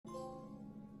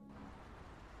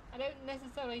I don't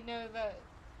necessarily know that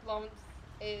Lawrence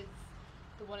is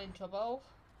the one in trouble.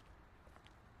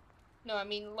 No, I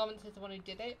mean, Lawrence is the one who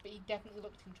did it, but he definitely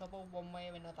looked in trouble one way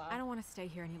or another. I don't want to stay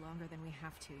here any longer than we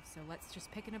have to, so let's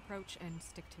just pick an approach and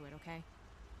stick to it, okay?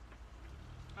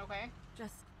 Okay.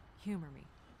 Just humor me.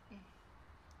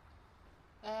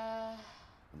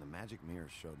 When the magic mirror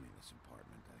showed me this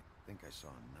apartment, I think I saw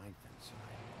a knife inside,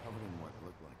 covered in what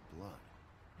looked like blood.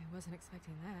 I wasn't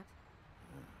expecting that.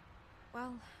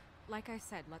 Well, like I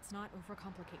said, let's not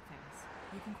overcomplicate things.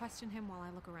 You can question him while I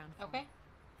look around for Okay. him.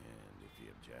 And if he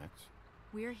objects?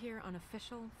 We're here on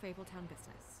official Fabletown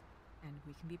business, and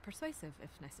we can be persuasive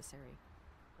if necessary.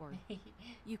 Or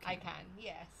you can. I can,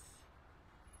 yes.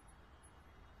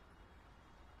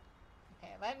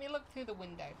 Okay, let me look through the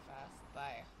window first,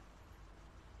 though.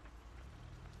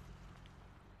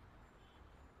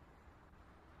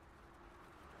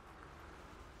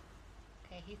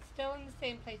 Okay, he's still in the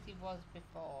same place he was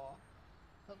before.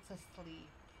 Looks asleep.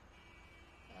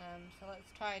 So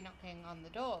let's try knocking on the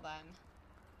door then.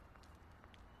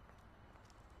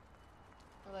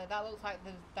 Although that looks like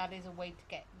that is a way to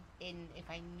get in if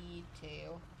I need to.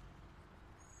 Use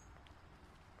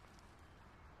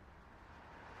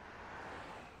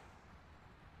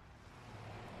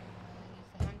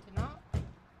the hand to knock.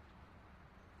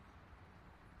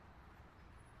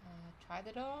 Try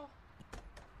the door.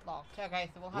 Locked. Okay,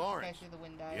 so we'll have Lawrence, to go through the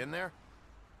window. You in there?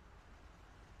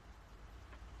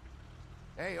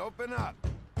 Hey, open up!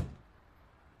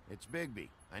 It's Bigby.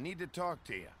 I need to talk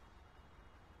to you.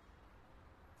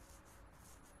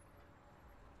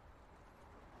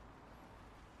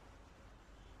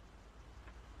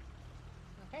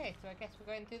 Okay, so I guess we're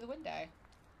going through the window.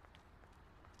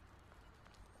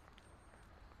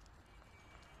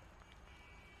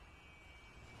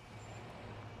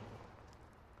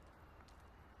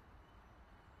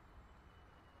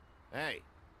 Hey.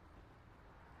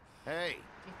 Hey.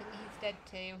 Do you think he's dead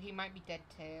too? He might be dead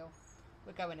too.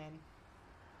 We're going in.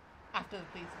 After the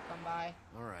police have gone by.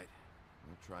 Alright.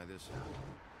 We'll try this out.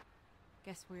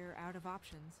 Guess we're out of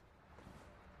options.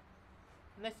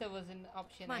 Unless there was an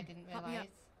option Come on, I didn't help me realise.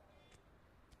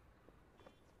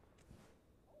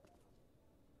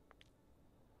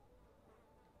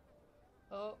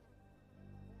 up. Oh.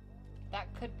 That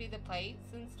could be the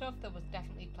plates and stuff. There was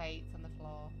definitely plates on the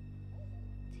floor.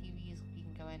 TV's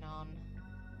been going on.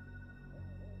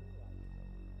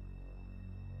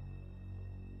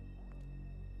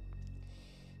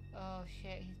 Oh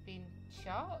shit, he's been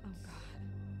shot? Oh god.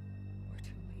 We're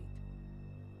too late.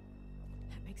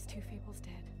 That makes two Fables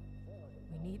dead.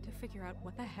 We need to figure out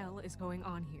what the hell is going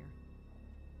on here.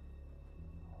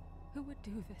 Who would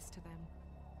do this to them?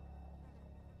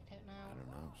 I don't know. I don't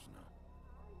know, Snow.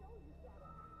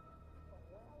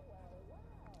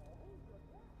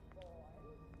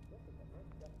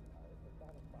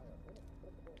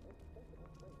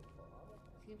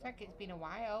 Seems like it's been a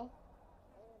while.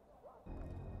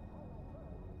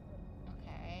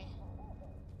 Okay.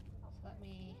 So let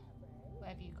me... Where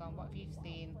have you gone? What have you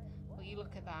seen? Well, you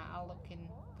look at that. I'll look in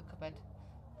the cupboard.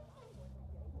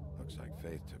 Looks like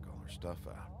Faith took all her stuff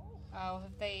out. Oh,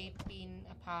 have they been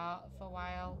apart for a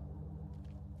while?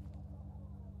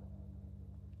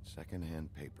 Second-hand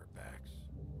paperbacks.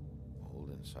 Old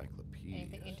encyclopedias.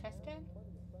 Anything interesting?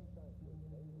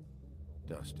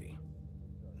 Dusty.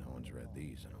 No one's read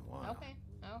these in a while. Okay,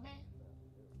 okay.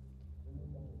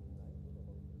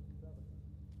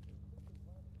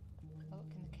 I'll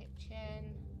look in the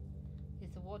kitchen.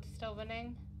 Is the water still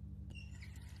running?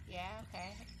 Yeah,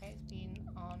 okay. Okay, it's been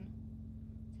on.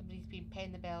 Somebody's been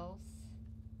paying the bills.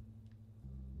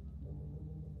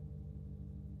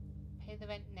 Pay the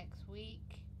rent next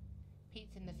week.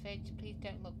 Pete's in the fridge. Please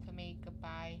don't look for me.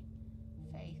 Goodbye.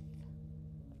 Faith.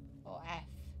 Or F.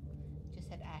 Just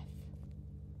said F.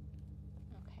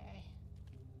 Okay.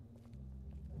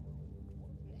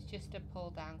 It's just a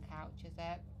pull down couch, is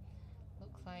it?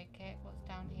 Looks like it. What's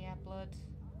down here? Blood.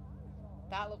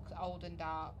 That looks old and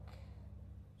dark.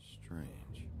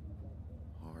 Strange.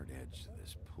 Hard edge to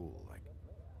this pool, like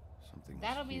something was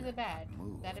That'll be here the and got bed.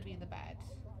 moved. That'll be the bed.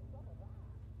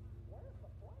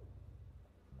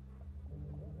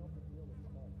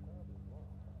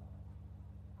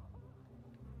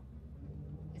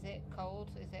 Is it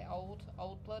cold? Is it old?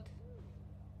 Old blood?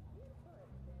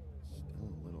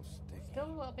 Still a little sticky. Still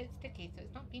a little bit sticky, so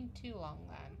it's not been too long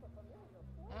then.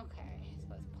 Okay, so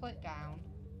let's pull it down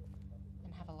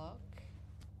and have a look.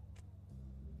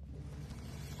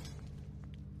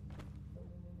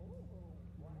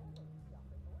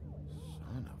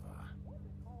 Son of a...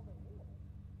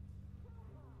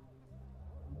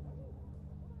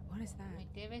 What is that? My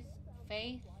dearest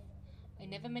Faith, I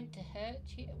never meant to hurt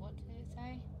you. What did it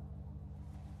say?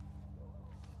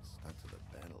 Stuck to the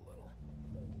bed a little.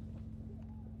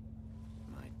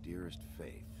 My dearest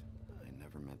Faith, I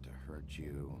never meant to hurt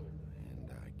you,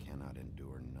 and I cannot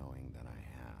endure knowing that I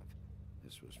have.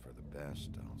 This was for the best.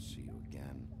 I'll see you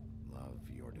again. Love,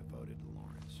 your devoted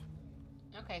Lawrence.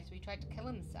 Okay, so he tried to kill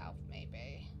himself,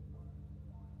 maybe.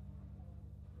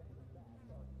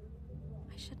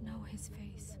 I should know his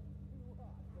face.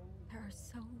 There are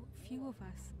so few of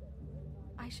us.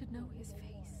 I should know his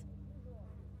face.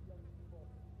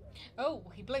 Oh,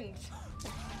 he blinked.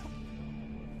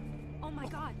 Oh my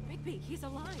god, Bigby, he's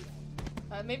alive!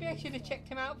 Maybe I should have checked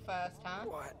him out first, huh?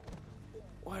 What?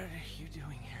 What are you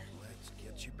doing here? Let's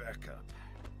get you back up.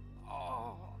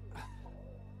 Oh,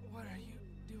 what are you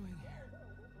doing here?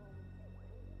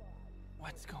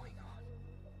 What's going on?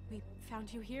 We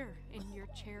found you here, in your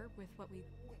chair with what we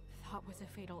thought was a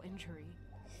fatal injury.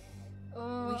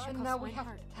 Oh, should and call now we have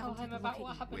Swinehart to to tell have him him take a about look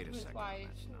what at happened Wait to a his second, wife.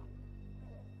 Snow.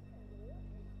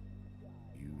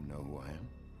 You know who I am?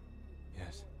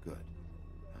 Yes. Good.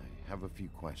 I have a few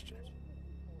questions.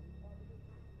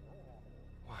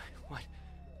 Why? What?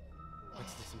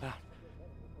 What's this about?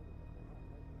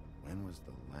 When was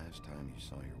the last time you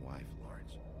saw your wife,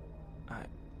 Lawrence?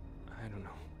 I don't know.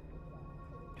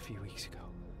 A few weeks ago.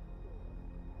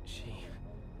 She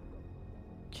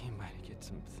came by to get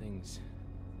some things.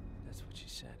 That's what she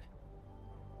said.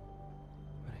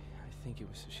 But I think it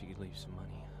was so she could leave some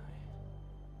money.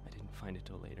 I didn't find it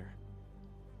till later.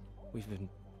 We've been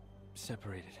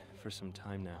separated for some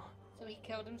time now. So he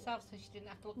killed himself so she didn't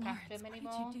have to look Lawrence, after him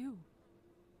anymore? what did you do?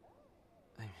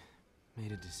 I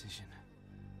made a decision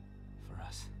for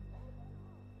us.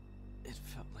 It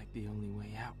felt like the only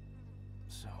way out.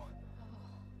 So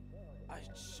I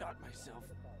shot myself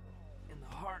in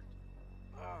the heart.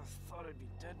 Thought I'd be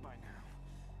dead by now.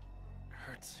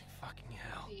 Hurts like fucking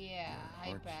hell. Yeah, I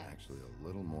Your heart's bet. actually a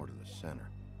little more to the center.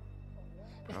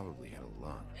 Probably hit a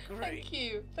lung. Great. Thank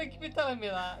you. Thank you for telling me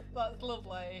that. That's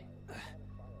lovely.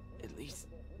 At least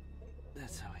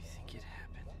that's how I think it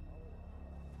happened.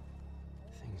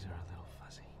 Things are a little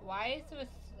fuzzy. Why is there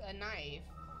a knife?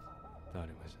 Thought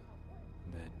it was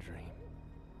a bad dream.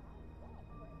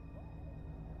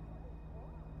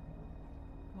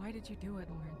 Why did you do it,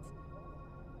 Lawrence?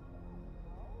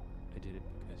 I did it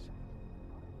because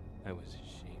I was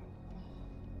ashamed.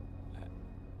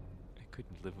 I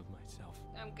couldn't live with myself.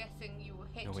 I'm guessing you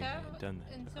hit Knowing I her had done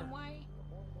that in to some her. way?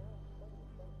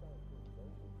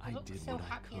 I You look did so what I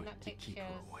happy in could that to keep her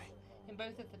pictures. away. In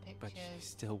both of the But she pictures.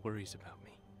 still worries about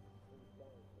me.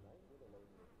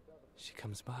 She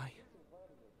comes by,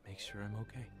 makes sure I'm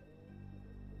okay.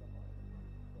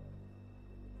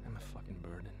 I'm a fucking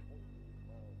burden.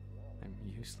 I'm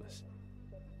useless.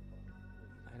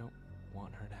 I don't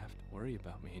want her to have to worry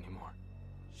about me anymore.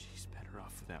 She's better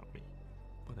off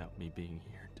without me being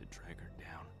here to drag her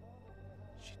down.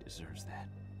 She deserves that.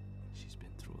 She's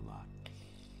been through a lot.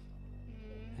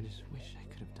 I just wish I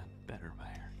could have done better by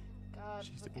her. God,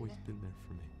 She's look at always the- been there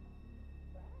for me.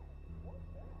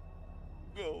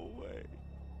 Go away.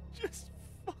 Just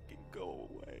fucking go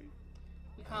away.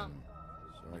 We can't.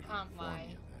 Sorry to can't inform lie.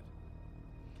 you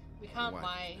that We can't wife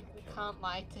lie. has been We killed. can't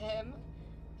lie to him.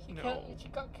 No. She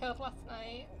got killed last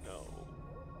night. No.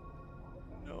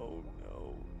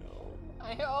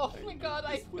 Oh I my knew God,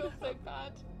 I this would feel so happen.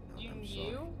 bad. You I'm knew?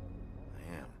 sorry.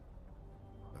 I am.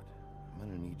 But I'm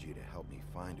gonna need you to help me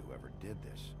find whoever did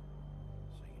this.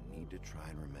 So you need to try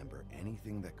and remember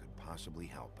anything that could possibly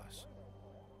help us.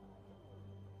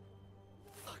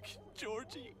 Fucking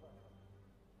Georgie.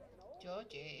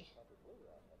 Georgie.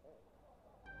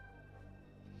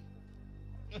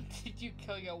 Did you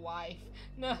kill your wife?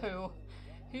 No.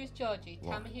 Who's Georgie?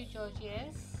 Tell me who Georgie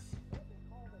is.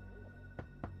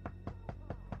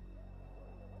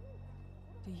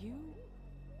 Do you?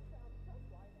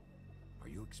 Are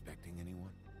you expecting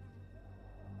anyone?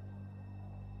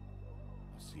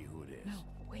 I'll see who it is. No,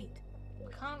 wait.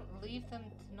 We can't leave them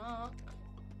to knock.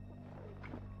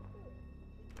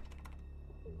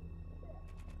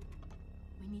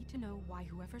 We need to know why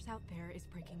whoever's out there is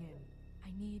breaking in.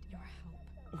 I need your help.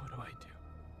 What do I do?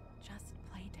 Just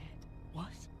play dead.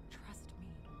 What? Trust me.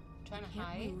 Trying You to can't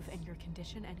hide. move in your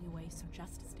condition anyway, so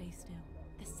just stay still.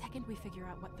 The second we figure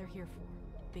out what they're here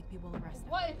for, Bigby will arrest them.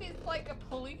 What if it's like a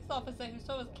police officer who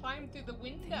saw us climb through the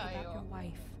window? Think about your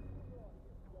wife.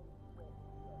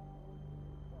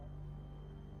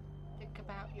 Think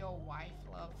about your wife,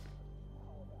 love.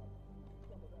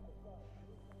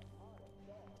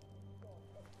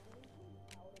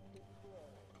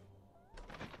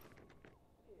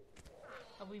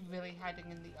 Are we really hiding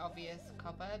in the obvious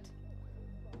cupboard?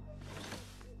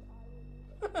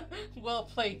 Well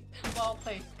played,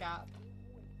 Scap.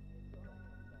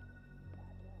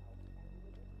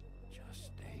 Just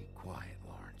stay quiet,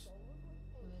 Lawrence.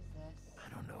 Who is this? I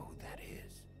don't know who that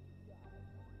is.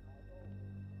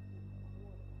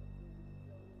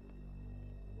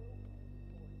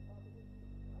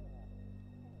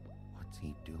 What's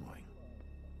he doing?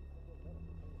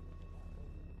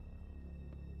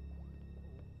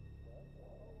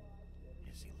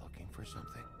 Is he looking for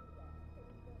something?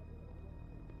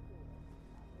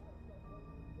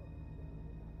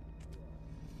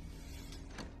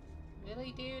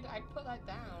 Really, dude? I'd put that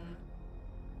down.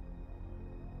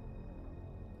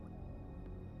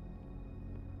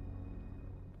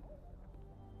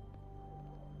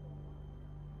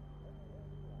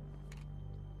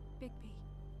 Bigby,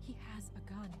 he has a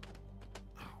gun.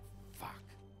 Oh, fuck.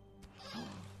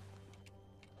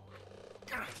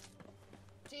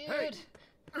 Dude!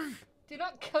 Do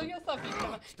not kill yourself, you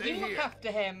dumb- Stay You look here.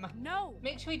 after him. No!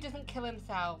 Make sure he doesn't kill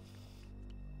himself.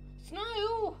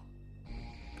 Snow!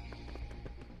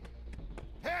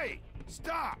 Hey!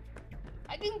 Stop!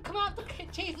 I didn't come out to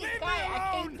chase this Leave guy. me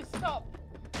I came alone! to stop.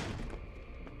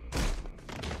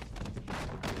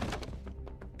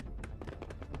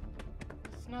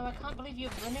 Snow, I can't believe you're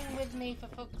running with me, for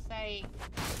fuck's sake.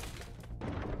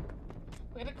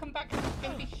 We're gonna come back and he's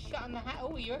gonna be shot in the head.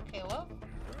 Oh, you're okay, love.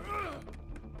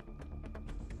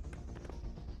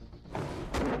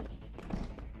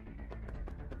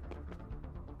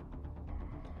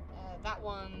 That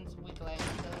one's wiggling,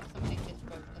 so somebody just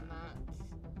broken that.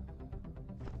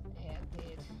 Yeah, it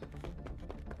did.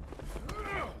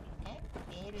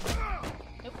 Get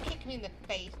in. Don't kick me in the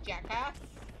face, jackass.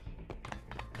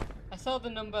 I saw the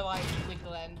number like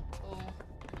wiggling. Oh.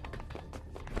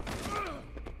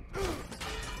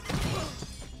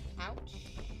 Ouch.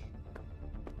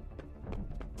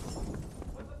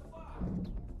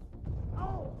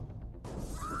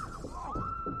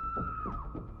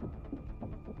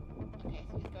 Okay,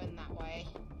 so he's going that way.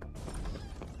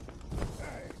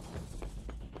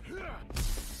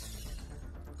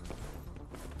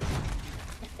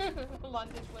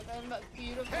 Landed with him, that's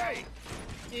beautiful. Hey!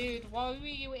 Dude, why were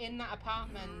you in that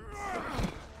apartment?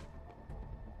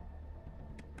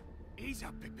 Ease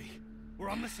up, Bigby. We're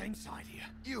on the same side here.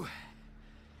 You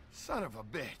son of a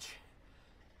bitch.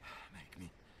 Make me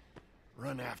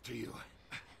run after you.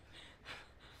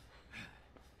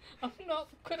 I'm not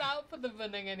cut out for the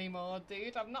running anymore,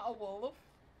 dude. I'm not a wolf.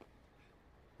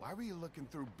 Why were you looking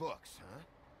through books, huh?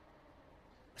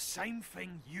 The same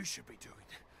thing you should be doing.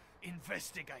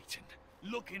 Investigating.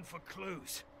 Looking for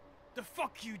clues. The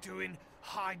fuck you doing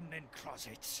hiding in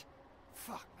closets?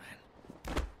 Fuck,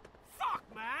 man. Fuck,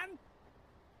 man!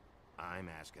 I'm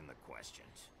asking the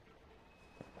questions.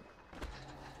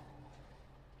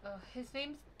 Oh, his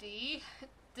name's D.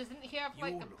 Doesn't he have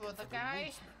like You're a looking brother for the guy?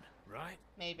 woodsman, right?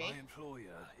 Maybe. My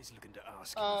employer is looking to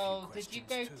ask him a Oh, few did you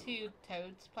questions go too. to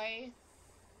Toad's place?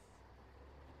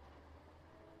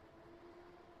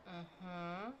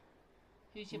 Uh-huh.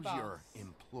 Who's your Who's boss? your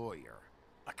employer?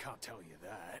 I can't tell you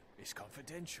that. It's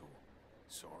confidential.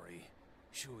 Sorry.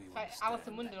 Sure you It's like understand. Alice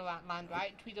in Wonderland,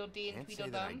 right? Tweedledee and Can't say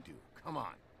that I Tweedledum. do. Come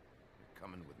on. You're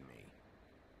coming with me.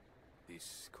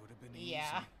 This could have been Yeah.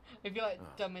 easy. I feel like Oh,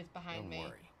 Dumb is behind Don't me.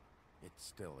 worry. It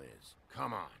still is.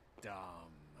 Come on.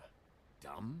 Dumb.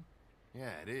 Dumb?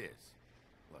 Yeah, it is.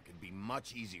 Look, it'd be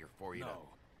much easier for you No,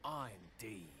 I'm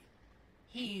D.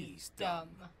 He's dumb.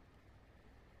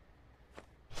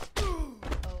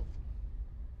 Oh.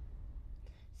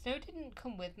 Snow didn't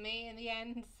come with me in the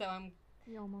end, so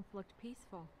He almost looked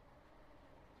peaceful.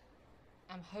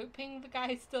 I'm hoping the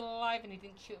guy's still alive and he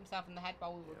didn't shoot himself in the head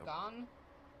while we were Yep. gone.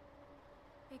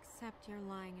 Except you're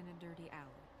lying in a dirty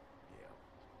alley. Yeah.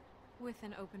 With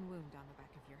an open wound on the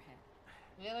back of your head.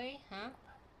 Really? Huh?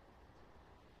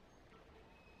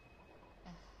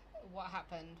 What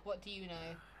happened? What do you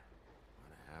know?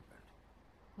 What happened?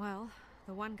 Well,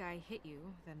 the one guy hit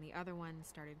you, then the other one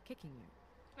started kicking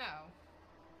you. Oh.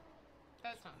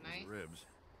 That's not Those nice. ribs.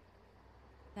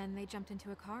 Then they jumped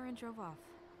into a car and drove off.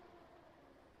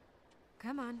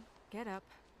 Come on, get up.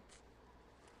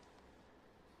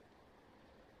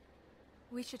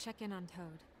 We should check in on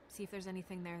Toad. See if there's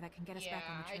anything there that can get us back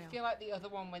on the trail. I feel like the other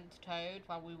one went to Toad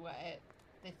while we were at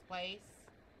this place.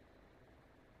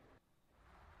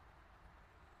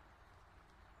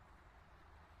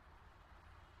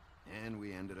 And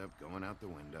we ended up going out the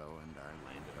window, and I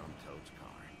landed on Toad's car.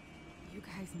 You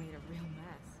guys made a real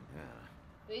mess. Yeah.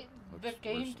 The Looks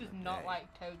game worse does than a not day.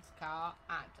 like Toad's car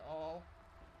at all.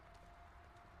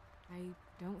 I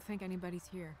don't think anybody's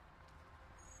here.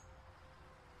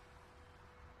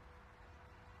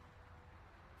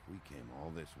 If We came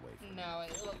all this way for No,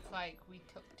 it looks like we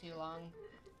took too long.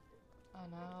 Oh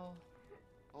no.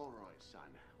 All right, son.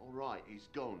 All right, he's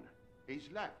gone. He's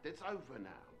left. It's over now.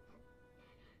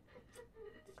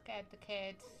 Scared the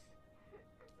kids.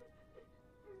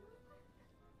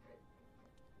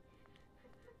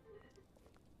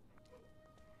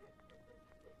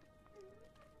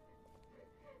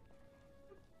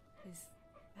 Is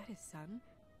that his son?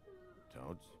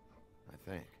 Toads, I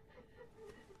think.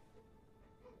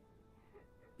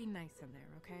 Be nice in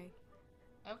there, okay?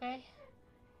 Okay.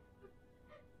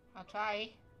 I'll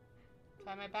try.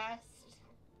 Try my best.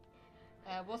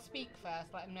 We'll speak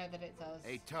first, let him know that it's us.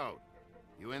 Hey, Toad,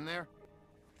 you in there?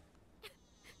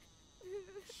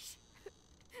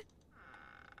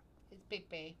 It's Big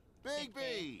B. Big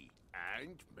B!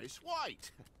 And Miss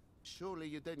White! Surely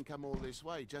you didn't come all this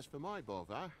way just for my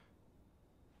bother?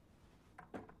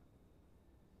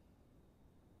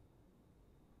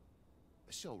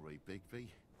 Sorry, Big V.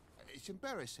 It's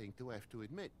embarrassing to have to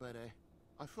admit, but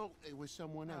I thought it was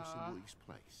someone else in Woody's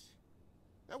place.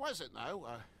 There wasn't, though.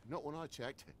 Not when I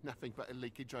checked. Nothing but a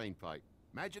leaky drain pipe.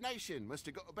 Imagination must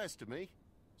have got the best of me.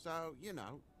 So, you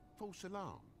know, false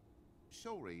alarm.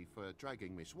 Sorry for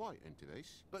dragging Miss White into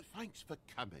this, but thanks for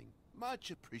coming.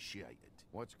 Much appreciated.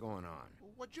 What's going on?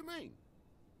 What do you mean?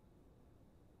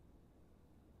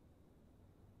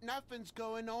 Nothing's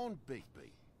going on, Big B.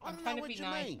 I I'm don't trying know to what be you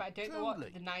nice, mean. but I don't know what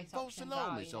Truly. the nice False options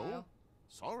alarm are, is you all. know?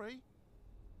 Sorry.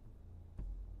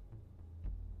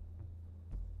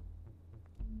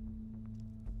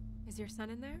 Is your son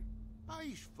in there?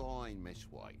 He's fine, Miss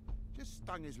White. Just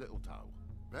stung his little toe.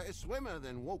 Better swimmer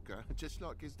than Walker, just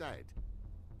like his dad.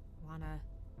 Wanna...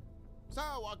 So,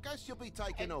 I guess you'll be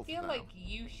taking I off feel now. like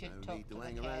you should No talk need to to the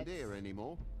hang kids. around here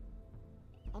anymore.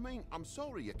 I mean, I'm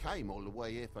sorry you came all the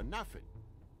way here for nothing.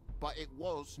 But it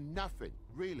was nothing,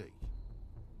 really.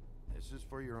 This is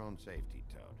for your own safety,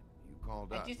 Toad. You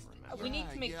called us, remember? We need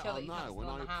to make sure that he's not I know, still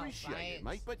and in the I house, appreciate right? it,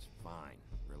 mate, but... It's fine.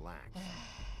 Relax.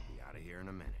 Be out of here in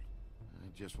a minute. I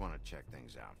just want to check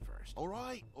things out first. All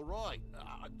right, all right.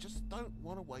 I just don't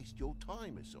want to waste your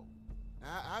time, is all.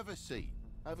 Have a seat.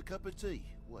 Have a cup of tea.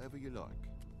 Whatever you like.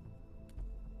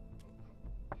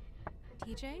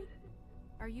 TJ?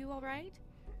 Are you alright?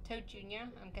 Toad Jr.?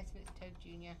 I'm guessing it's Toad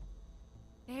Jr.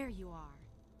 There you are.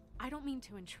 I don't mean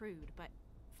to intrude, but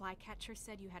Flycatcher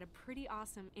said you had a pretty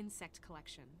awesome insect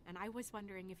collection, and I was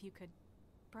wondering if you could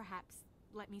perhaps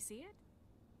let me see it?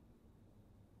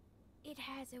 It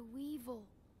has a weevil.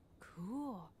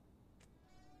 Cool.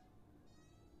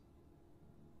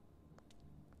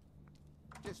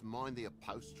 Just mind the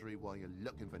upholstery while you're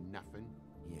looking for nothing.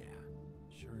 Yeah,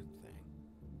 sure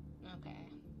thing.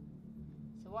 Okay.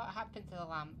 So what happened to the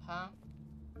lamp, huh?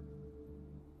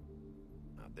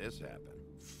 How'd this happen?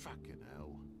 Fucking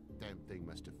hell. Damn thing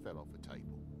must have fell off a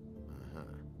table. Uh-huh.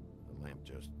 The lamp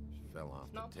just fell off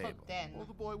It's not the table. plugged in. Well,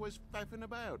 the boy was faffing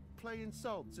about, playing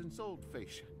salts and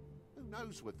saltfish. Who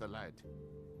knows with the lad?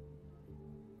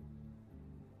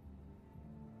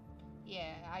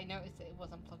 Yeah, I noticed that it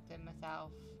wasn't plugged in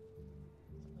myself.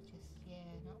 So we're just, yeah,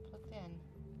 not plugged in.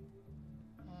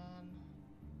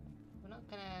 We're not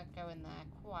gonna go in there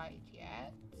quite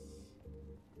yet.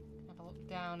 Have a look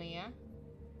down here.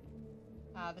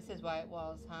 Ah, this is where it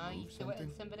was, huh? You Move threw it at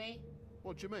something? somebody?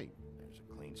 What do you mean? There's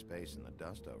a clean space in the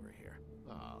dust over here.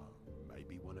 Ah,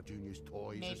 maybe one of Junior's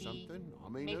toys Maybe- or something? I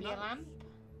mean, Maybe who a knows? lamp?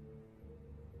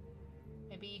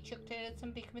 Maybe you chucked it at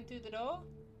somebody coming through the door?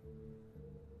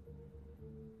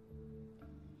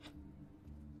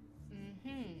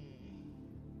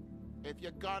 If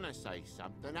you're gonna say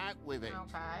something, out with it.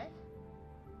 Okay.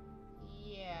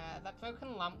 Yeah, that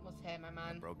broken lamp was here, my The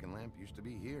man. broken lamp used to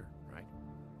be here, right?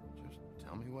 Just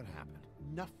tell me what happened.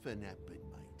 Nothing happened,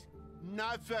 mate.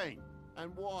 Nothing!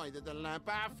 And why did the lamp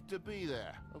have to be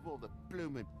there, of all the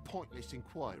blooming pointless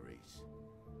inquiries?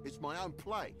 It's my own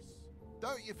place.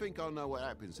 Don't you think I know what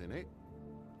happens in it?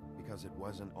 Because it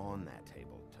wasn't on that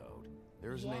table, Toad.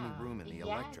 There isn't Yeah, any room in the yeah,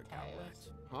 electric Toad. outlets.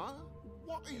 Huh?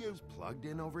 What are It you... was plugged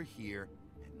in over here,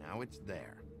 and now it's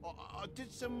there. I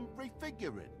did some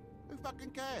refiguring. Who fucking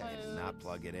cares? Oh. Did not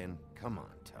plug it in. Come on,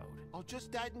 Toad. I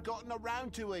just hadn't gotten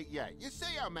around to it yet. You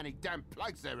see how many damn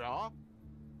plugs there are?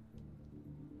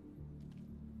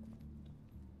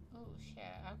 Oh shit,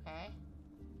 okay.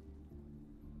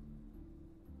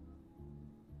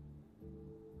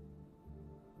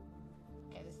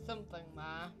 Okay, there's something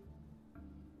there.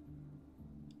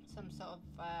 Some sort of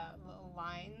little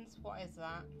lines. What is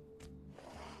that?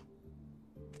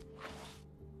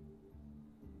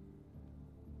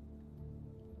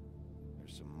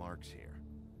 There's some marks here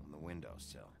on the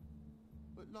windowsill.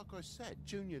 But like I said,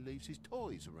 Junior leaves his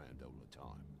toys around all the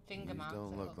time. Finger These marks.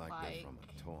 don't it look like they're like. from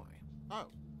a toy. Oh,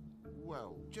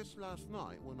 well, just last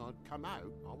night when I'd come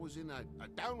out, I was in a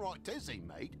downright tizzy,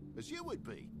 mate, as you would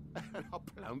be. And I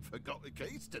plumb forgot the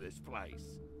keys to this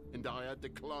place. And I had to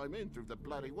climb in through the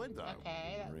bloody window.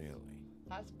 Okay, Really?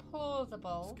 that's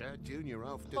plausible. Scared Junior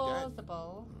off to death.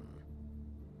 Plausible.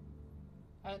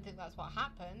 I don't think that's what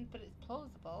happened, but it's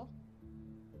plausible.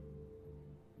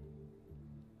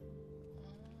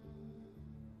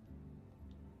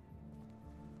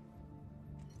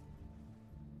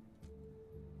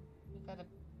 We've got a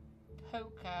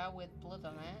poker with blood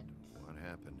on it. What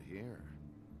happened here?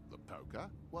 The poker?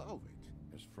 What of it?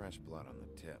 There's fresh blood on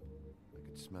the tip. I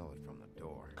could smell it from the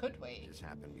door. Could we? This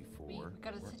happened before We've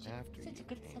got or such after a you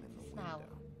good came sense in of the smell.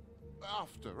 window.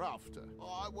 After.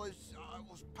 I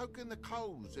was poking the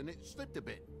coals and it slipped a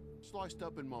bit. Sliced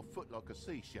up in my foot like a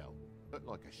seashell. Looked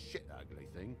like a shit ugly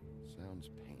thing. Sounds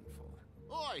painful.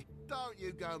 Oi, don't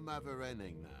you go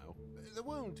mother-henning now. The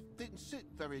wound didn't sit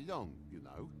very long, you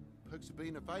know. Perks of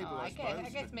being a fable, Oh, I suppose. I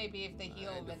guess maybe if they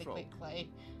heal in the really front. quickly.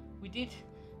 We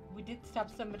did stab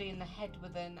somebody in the head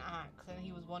with an axe, and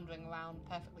he was wandering around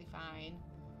perfectly fine.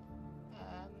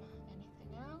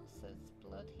 Anything else? There's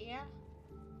blood here.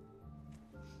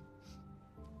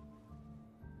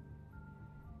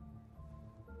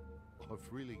 I've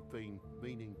really been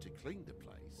meaning to clean the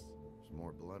place. There's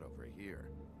more blood over here.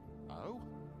 Oh?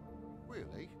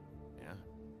 Really? Yeah?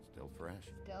 Still fresh?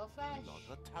 Still fresh.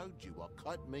 Like I told you, I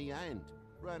cut me hand.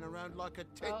 Ran around like a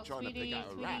tit Well, trying to pick out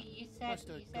a rat. you said Must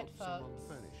have got some folks.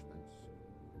 punishments.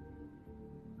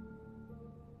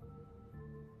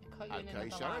 I caught you in Okay, another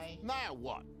Sheriff. lie. Now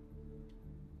what?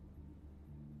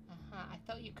 I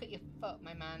thought you cut your foot,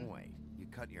 my man. Wait, you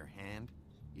cut your hand?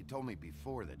 You told me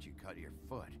before that you cut your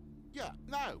foot. Yeah,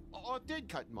 no, I did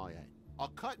cut my hand. I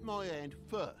cut my hand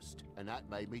first, and that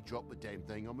made me drop the damn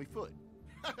thing on my foot.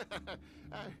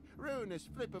 Ruinous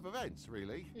flip of events,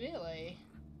 really. Really?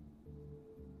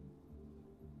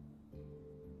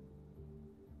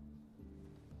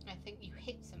 I think you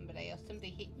hit somebody, or somebody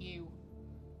hit you.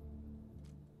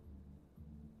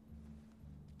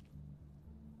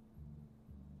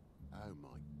 Oh my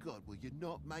God, will you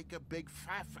not make a big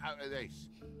faff out of this?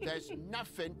 There's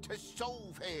nothing to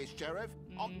solve here, Sheriff.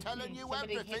 I'm telling you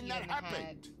Somebody hit everything you that in the happened.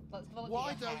 head. Let's have a look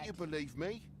Why at your don't head. you believe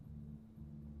me?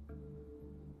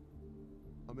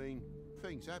 I mean,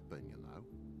 things happen, you know.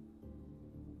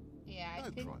 Yeah, I No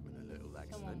think crime in a little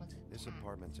someone accident. was This attacked.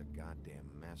 apartment's a goddamn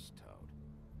mess, Toad.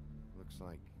 Looks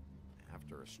like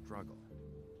after a struggle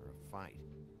or a fight.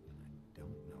 And I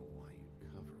don't know why you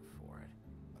cover for it,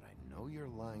 but I know you're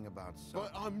lying about something.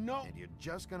 But I'm not. And you're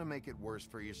just gonna make it worse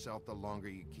for yourself the longer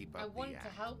you keep up I the want act.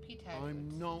 to help you, Toad.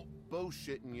 I'm not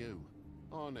bullshitting you.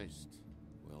 Honest.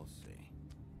 We'll see.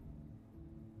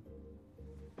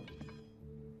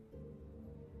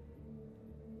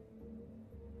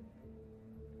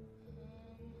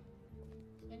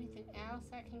 Anything else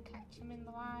I can catch him in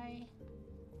the eye?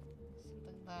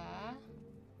 Something there.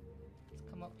 Let's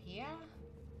come up here.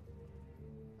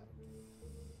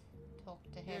 Let's talk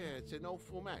to him. Yeah, it's an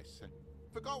awful mess.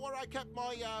 Forgot where I kept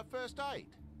my first aid.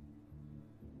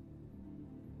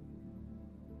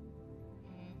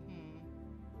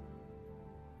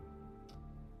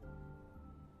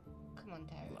 Come on,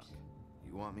 Toad. Look,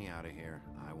 you want me out of here?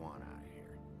 I want out of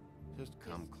here. Just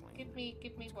come Just clean. Give me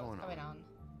What's what's going going on? on.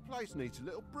 Place needs a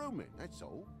little brooming, that's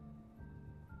all.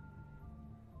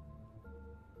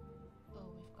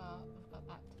 Oh, we've got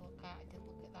that to look at. I didn't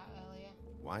look at that earlier.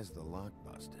 Why's the lock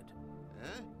busted?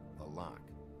 Huh? The lock.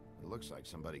 It looks like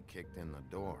somebody kicked in the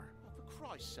door. Oh, for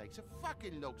Christ's sakes, a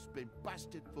fucking lock's been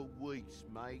busted for weeks,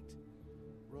 mate.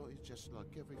 Right, it's just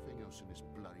like everything else in this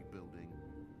bloody building.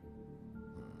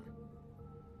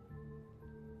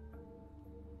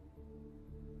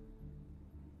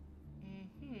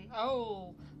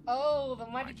 Oh, then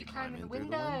why Why'd did you you climb climb in the in through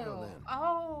the window? window, then?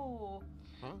 Oh,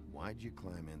 Huh? Why'd you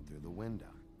climb in through the window?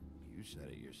 You said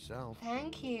it yourself.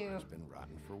 thank you. It's been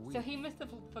rotten for weeks. So he must have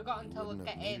forgotten You to wouldn't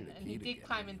get have in, needed a and key he to did get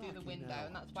climb in. in through the Fucking window, hell.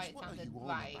 and that's why Just it what are sounded you on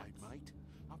right. about, mate?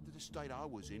 After the state I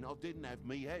was in, I didn't have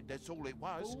me head, that's all it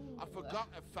was. I Ooh. forgot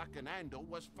a fucking handle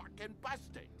was fucking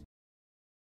busted.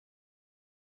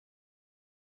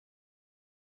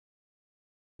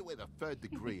 With a third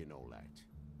degree and all that.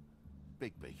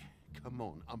 Bigby, come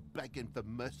on, I'm begging for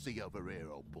mercy over here,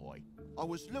 old boy. I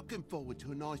was looking forward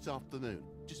to a nice afternoon,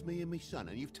 just me and me son,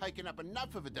 and you've taken up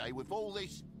enough of a day with all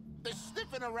this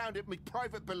sniffing around at me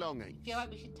private belongings. I feel like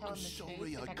we should tell I'm him the sorry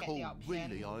truth if I I get the called, option.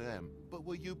 really I am. But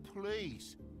will you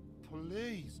please,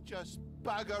 please just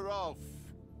bugger off?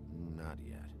 Not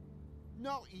yet.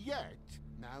 Not yet?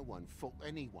 No one fought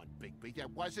anyone, Bigby. There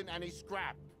wasn't any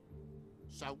scrap.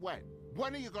 So when?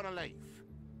 When are you gonna leave?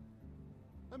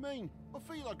 I mean, I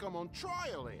feel like I'm on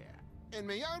trial here. In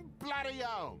my own bloody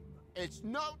home. It's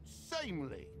not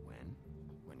seemly.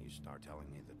 When you start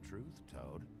telling me the truth,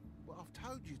 Toad. Well, I've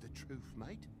told you the truth,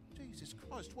 mate. Jesus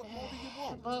Christ, what more do you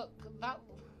want? Look, that...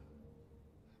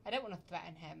 I don't want to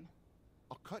threaten him.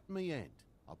 I cut me end.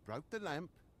 I broke the lamp.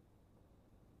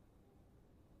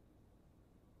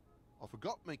 I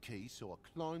forgot my keys, so I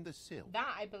climbed the sill.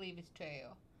 That, I believe, is true.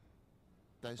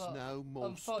 There's But no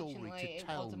more story unfortunately, to it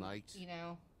tell, wasn't, mate. you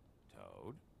know...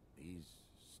 Toad, these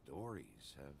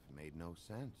stories have made no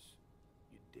sense.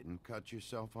 You didn't cut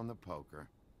yourself on the poker.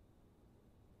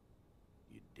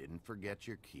 You didn't forget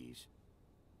your keys.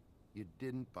 You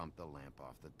didn't bump the lamp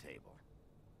off the table.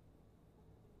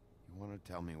 You want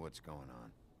to tell me what's going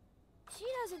on? She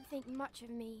doesn't think much of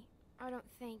me, I don't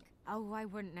think. Oh, I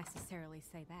wouldn't necessarily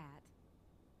say that.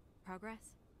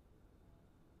 Progress?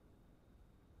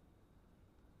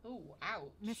 Ooh,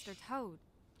 ouch. Mr. Toad,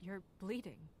 you're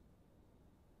bleeding.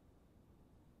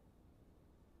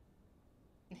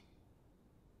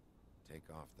 Take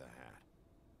off the hat.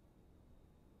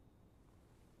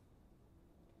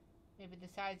 Maybe the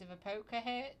size of a poker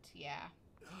hit? Yeah.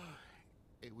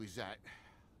 It was that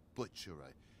butcher,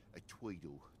 a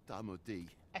Tweedle, dumb or D.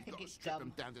 I You think gotta it's strip dumb.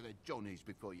 them down to their johnnies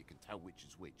before you can tell which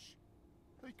is which.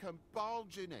 They come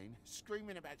bulging in,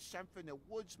 screaming about something the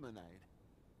woodsman had.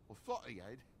 Or thought he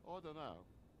had, I don't know.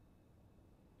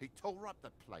 He tore up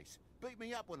the place, beat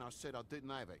me up when I said I didn't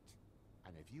have it.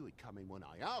 And if you had come in when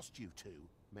I asked you to,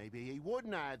 maybe he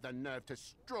wouldn't have had the nerve to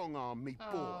strong-arm me boy.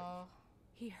 Oh,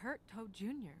 He hurt Toad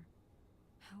Jr.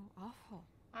 How awful.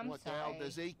 I'm What sorry. the hell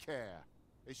does he care?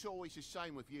 It's always the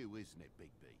same with you, isn't it,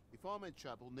 Bigby? If I'm in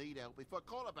trouble, need help, if I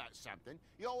call about something,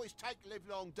 you always take a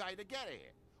livelong day to get here.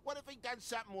 What if he done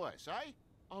something worse, eh?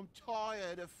 I'm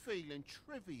tired of feeling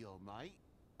trivial, mate.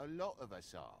 A lot of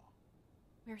us are.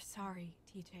 We're sorry,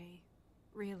 TJ.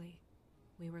 Really.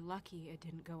 We were lucky it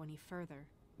didn't go any further.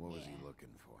 What was he Yeah. looking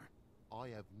for? I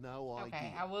have no Okay,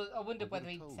 idea. I wondered I whether would've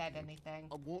he'd told said you. anything.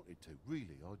 I wanted to,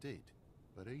 really, I did.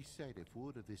 But he said if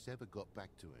word of this ever got back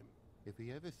to him, if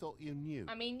he ever thought you knew...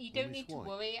 I mean, you on don't this need to way,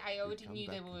 worry. I he'd already come knew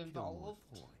they back were and kill my involved.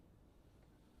 boy.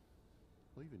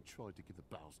 I even tried to give the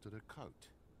bastard a coat.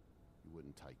 He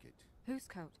wouldn't take it. Whose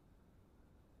coat?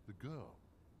 The girl.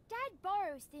 Dad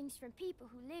borrows things from people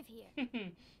who live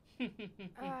here.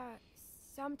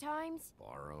 Sometimes.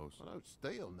 Borrows? I don't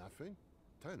steal nothing.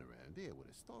 Turn around here would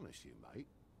astonish you, mate.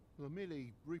 I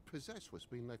merely repossess what's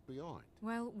been left behind.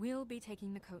 Well, we'll be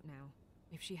taking the coat now.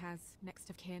 If she has next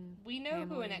of kin, We know who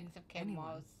family, an ex of kin anyone.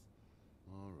 was.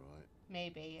 All right.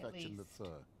 Maybe, at Fetch him least. the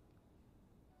fur.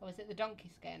 Or was it the donkey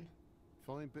skin?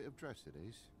 Fine bit of dress it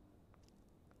is.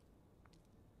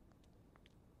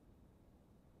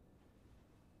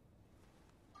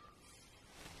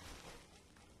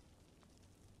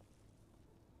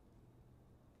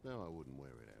 No, I wouldn't wear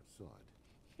it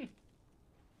outside.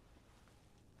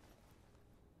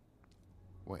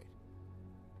 Wait,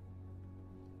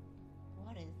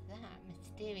 What is that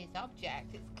mysterious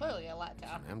object? It's clearly a letter.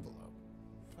 it's an envelope.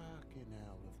 Fucking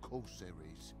hell, of course there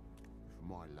is. For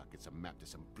my luck, it's a map to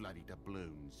some bloody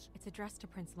doubloons. It's addressed to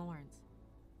Prince Lawrence.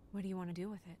 What do you want to do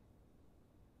with it?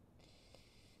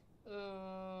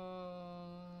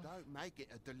 Don't make it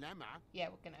a dilemma. Yeah,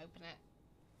 we're gonna open it.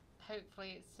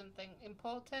 Hopefully it's something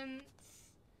important.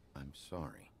 I'm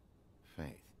sorry,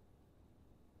 Faith.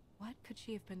 What could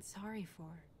she have been sorry for?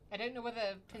 I don't know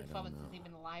whether Prince don't Lawrence is know.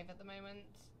 even alive at the moment.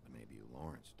 But maybe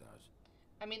Lawrence does.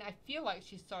 I mean, I feel like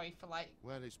she's sorry for, like,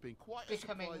 Well, it's been quite a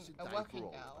Becoming surprising a day working for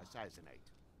all girl. of us, hasn't it?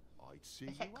 I'd see A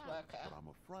you sex out, worker. but I'm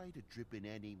afraid of dripping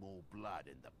any more blood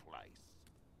in the place.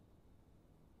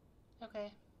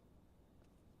 okay.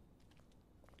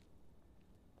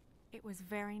 It was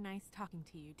very nice talking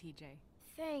to you, TJ.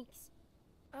 Thanks.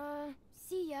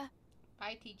 See ya.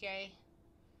 Bye, TJ.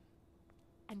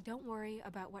 And don't worry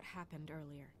about what happened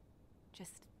earlier.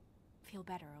 Just feel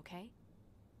better, okay?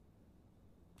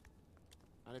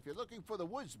 And if you're looking for the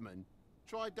woodsman,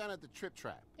 try down at the Trip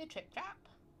Trap. The trip trap.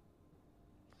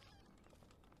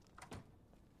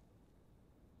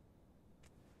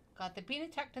 God, they've been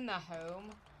attacked in their home,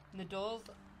 and the door's,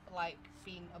 like,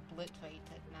 been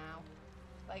obliterated now.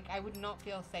 Like, I would not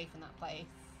feel safe in that place.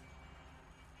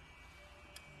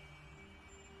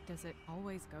 Does it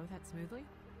always go that smoothly?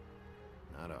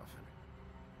 Not often.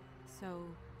 So,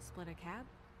 split a cab?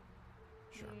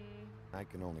 Sure. I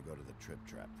can only go to the Trip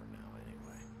Trap for now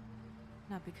anyway.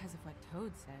 Not because of what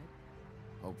Toad said.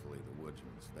 Hopefully the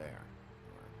woodsman's there.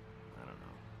 Or, I don't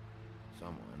know.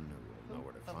 Someone who will know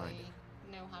where to find Hopefully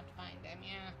him. know how to find him,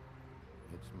 yeah.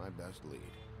 It's my best lead.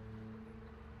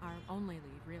 Our only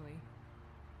lead, really.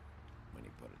 When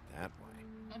you put it that way.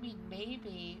 I mean,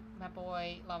 maybe my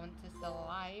boy Lawrence is still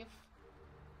alive.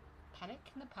 Panic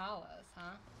in the Parlors,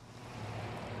 huh?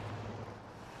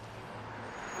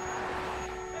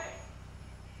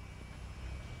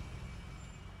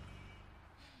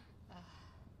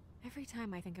 Every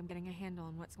time I think I'm getting a handle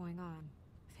on what's going on,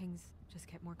 things just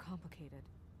get more complicated.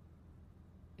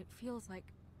 It feels like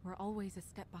we're always a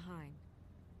step behind.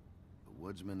 The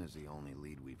woodsman is the only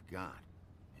lead we've got.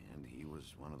 And he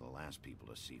was one of the last people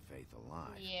to see Faith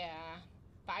alive. Yeah,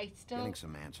 but I still... Getting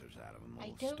some answers out of him will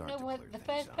I don't start know to what... clear The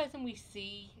things first up. person we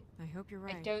see, I hope you're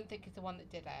right. I don't think is the one that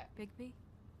did it. Bigby?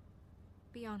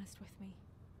 Be honest with me.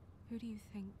 Who do you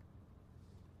think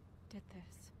did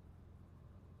this?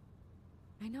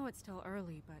 I know it's still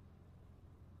early, but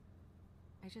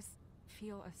I just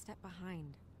feel a step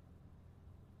behind.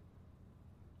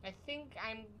 I think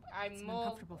It's I'm an more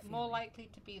uncomfortable more feeling. likely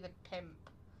to be the pimp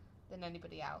than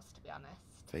anybody else, to be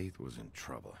honest. Faith was in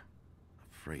trouble.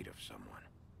 Afraid of someone.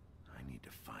 I need to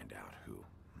find out who.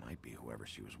 Might be whoever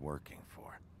she was working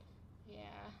for. Yeah.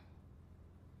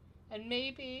 And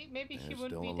maybe she There's wouldn't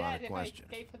still be a lot dead of if questions.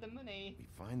 I gave her the money. We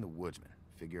find the woodsman.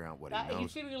 Figure out what That, he knows.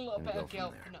 he's feeling a little and bit go of from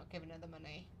guilt there. for not giving her the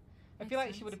money. I Makes feel like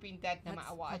she sense. would have been dead no That's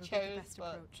matter what I probably the chose, best but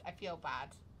approach. I feel bad.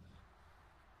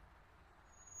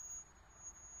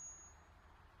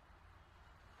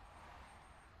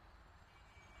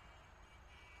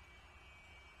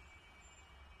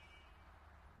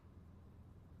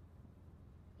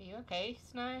 Are you okay,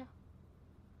 Snow?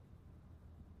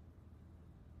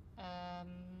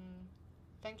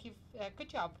 Thank you. Good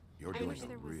job. You're I doing wish a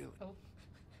there was- really... Oh.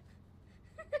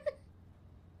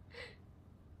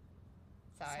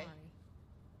 Sorry.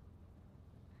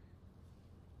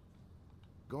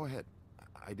 Go ahead.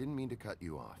 I didn't mean to cut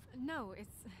you off. No,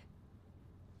 it's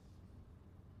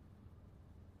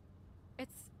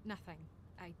nothing.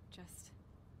 I just...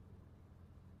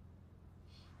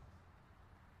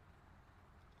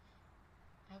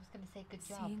 I was gonna say good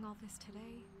job. Seeing all this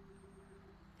today,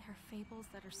 there are fables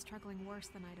that are struggling worse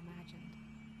than I'd imagined.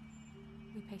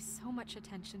 We pay so much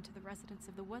attention to the residents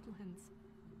of the woodlands.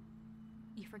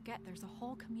 You forget there's a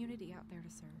whole community out there to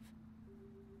serve.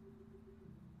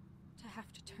 To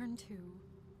have to turn to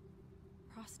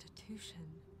prostitution.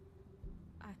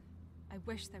 I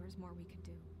wish there was more we could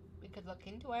do. We could look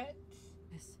into it.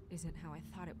 This isn't how I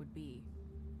thought it would be.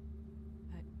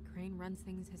 But Crane runs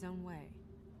things his own way.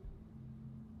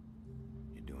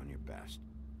 You're doing your best.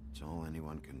 It's all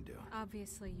anyone can do.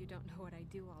 Obviously, you don't know what I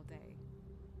do all day.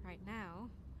 Right now,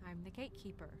 I'm the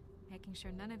gatekeeper, making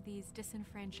sure none of these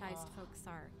disenfranchised folks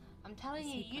are... I'm telling as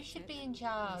you, he you puts should it, be in wasting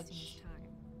charge. his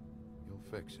time. You'll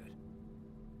fix it.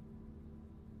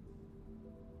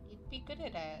 You'd be good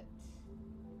at it.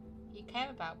 You care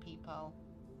about people.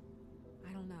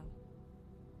 I don't know.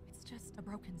 It's just a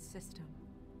broken system.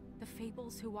 The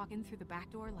fables who walk in through the back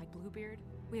door like Bluebeard,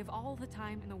 we have all the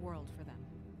time in the world for them.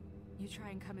 You try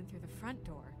and come in through the front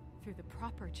door, through the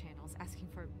proper channels, asking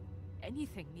for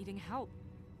anything, needing help.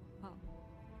 Well,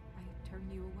 I turn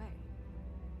you away.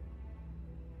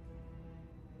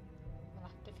 We'll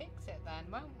have to fix it then,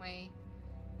 won't we?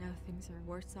 Now things are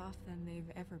worse off than they've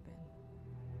ever been.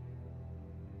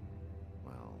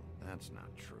 Well, that's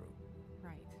not true.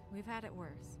 Right. We've had it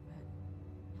worse, but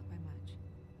not by much.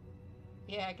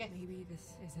 Yeah, I guess Maybe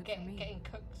this isn't for me. getting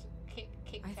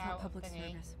kicked I out thought of public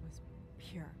thingy. service was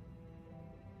pure.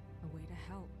 A way to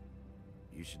help.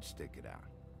 You should stick it out.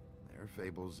 There are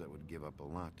fables that would give up a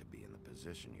lot to be in the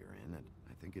position you're in, and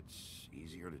I think it's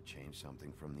easier to change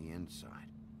something from the inside.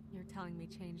 You're telling me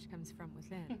change comes from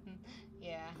within.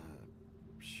 Yeah.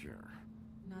 Sure.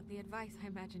 Not the advice I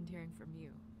imagined hearing from you.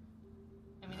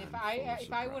 I mean, I'm full of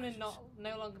if I want to surprises.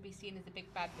 no longer be seen as a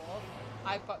big bad wolf,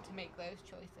 I've got to make those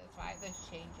choices, right? Those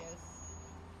changes.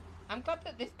 I'm glad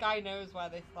that this guy knows where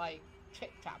this like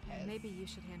trick trap is. Maybe you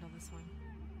should handle this one.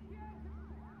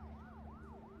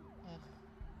 Ugh.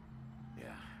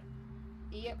 Yeah.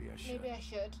 Yep. Maybe I should. Maybe I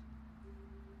should.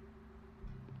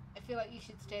 I feel like you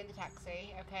should stay in the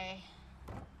taxi, okay?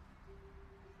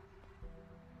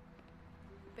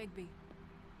 Bigby.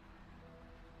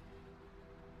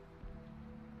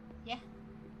 Yeah.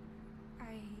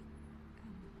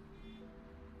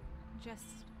 Just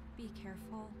be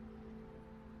careful.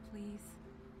 Please.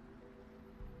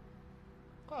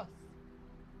 Of course.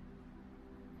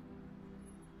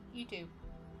 You do.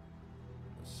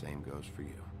 The same goes for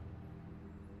you.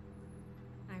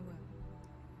 I will.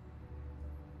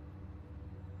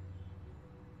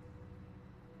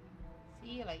 See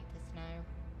you later, Snow.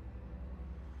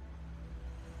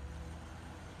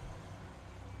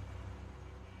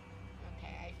 Okay.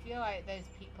 feel like there's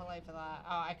people over there.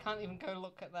 Oh, I can't even go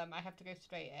look at them. I have to go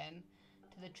straight in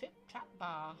to the Trip Trap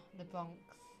Bar, the Bronx.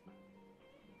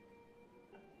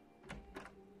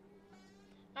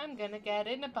 I'm gonna get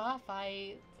in a bar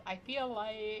fight. I feel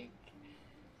like...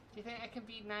 Do you think I can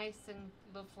be nice and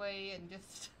lovely and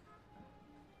just...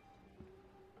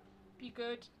 be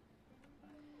good?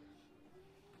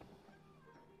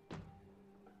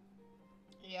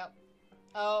 Yep.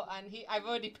 Oh, and I've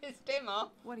already pissed him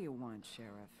off. What do you want,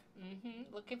 Sheriff?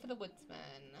 Looking for the woodsman.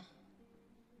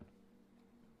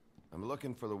 I'm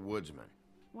looking for the woodsman.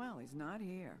 Well, he's not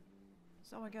here.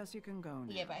 So I guess you can go now.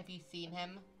 Yeah, but have you seen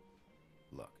him?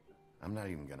 Look, I'm not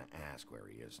even gonna ask where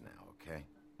he is now, okay?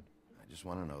 I just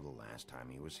want to know the last time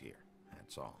he was here.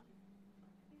 That's all.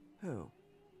 Who?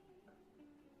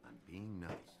 I'm being nice,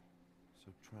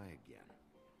 so try again.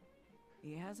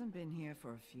 He hasn't been here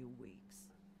for a few weeks.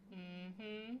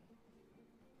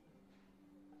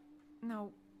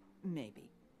 No, maybe.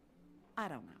 I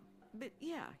don't know. But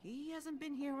yeah, he hasn't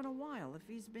been here in a while, if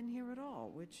he's been here at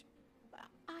all, which...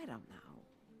 I don't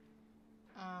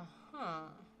know. Uh-huh.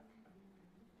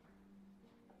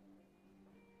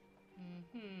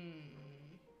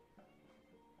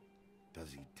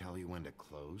 Does he tell you when to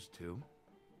close, too?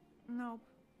 Nope.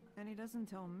 And he doesn't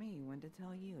tell me when to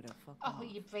tell you to fuck Oh, off.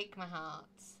 you break my heart.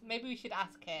 Maybe we should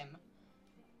ask him.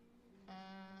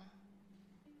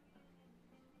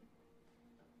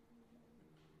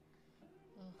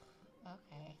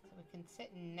 Okay, so we can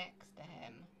sit next to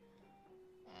him.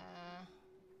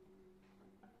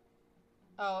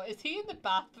 Oh, is he in the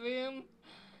bathroom?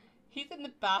 He's in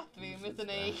the bathroom, Who's isn't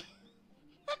he?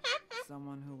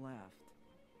 Someone who left.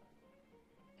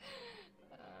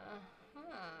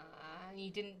 You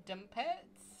didn't dump it?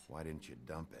 Why didn't you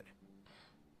dump it?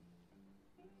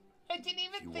 I didn't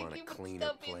even If you think want he a would cleaner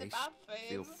still be in the place, bathroom.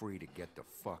 feel free to get the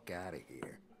fuck out of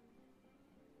here.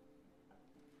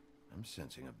 I'm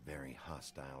sensing a very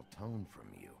hostile tone from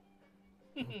you.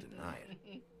 Don't deny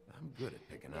it. I'm good at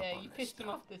picking up on Yeah, you this pissed him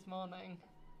stuff. off this morning.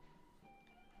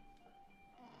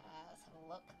 Let's have a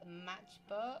look. The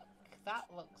matchbook. That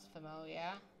looks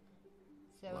familiar.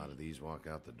 So A lot of these walk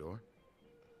out the door?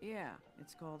 Yeah,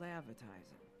 it's called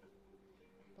advertising.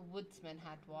 the woodsman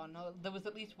had one. Oh, there was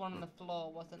at least one on the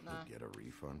floor, wasn't there? Get a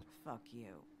refund? Fuck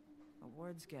you. The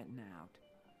word's getting out.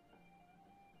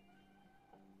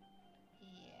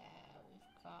 Yeah,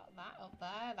 we've got that up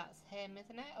there. That's him,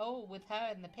 isn't it? Oh, with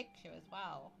her in the picture as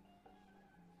well.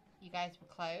 You guys were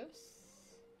close.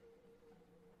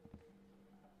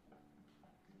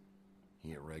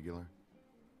 He a regular?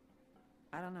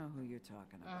 I don't know who you're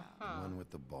talking about. The one with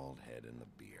the bald head and the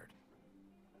beard.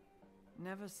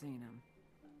 Never seen him.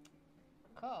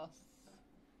 Of course.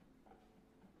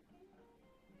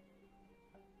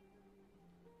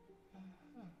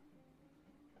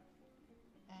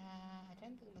 I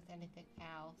don't think there's anything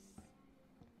else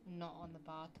not on the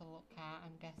bar to look at,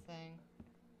 I'm guessing.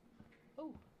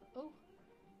 Oh, oh,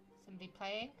 somebody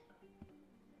playing?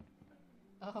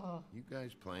 Oh. You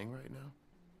guys playing right now?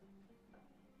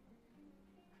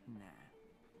 Nah.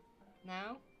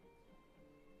 No?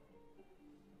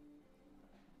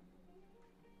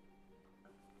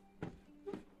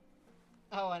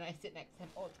 Oh, and I sit next to him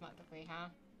automatically, huh?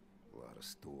 A lot of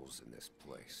stools in this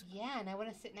place. Yeah, and I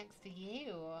want to sit next to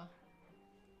you.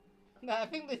 No, I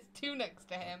think there's two next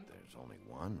to him. There's only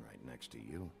one right next to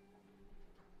you.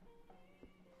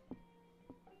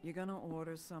 You gonna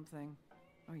order something?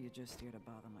 Or you just here to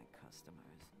bother my customers?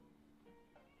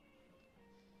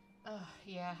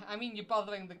 Yeah. I mean, you're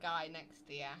bothering the guy next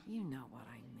to you. You know what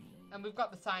I mean. And we've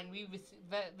got the sign. We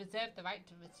reserve the right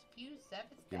to refuse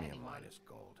service to Give me anyone. a Midas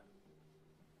gold.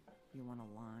 You want a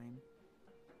lime?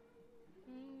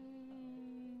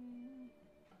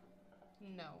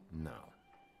 No. No.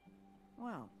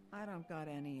 Well, I don't got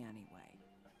any anyway.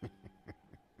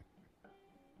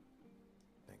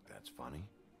 Think that's funny?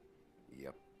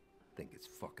 Yep. Think it's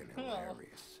fucking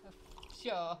hilarious.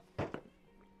 Sure.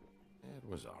 It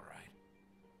was alright.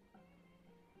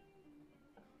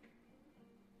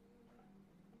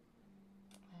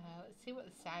 Let's see what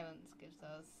the silence gives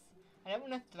us. I don't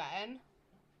want to threaten.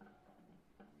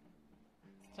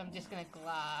 So I'm just going to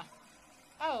glare.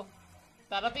 Oh,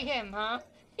 that'll be him, huh?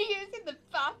 He is in the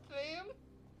bathroom.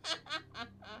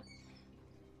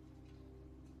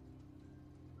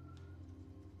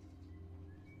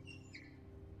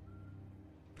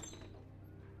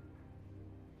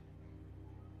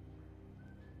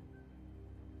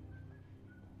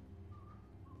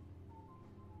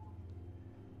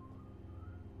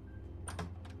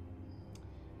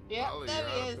 Yep, Ollie, there you're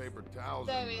he out is. of paper towels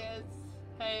There and- he is.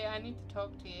 Hey, I need to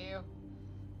talk to you.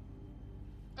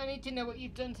 I need to know what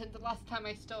you've done since the last time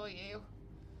I saw you.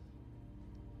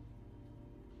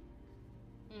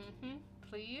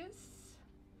 Please.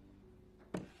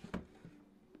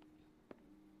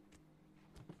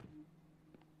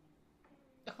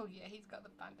 Oh yeah, he's got the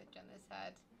bandage on his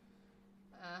head.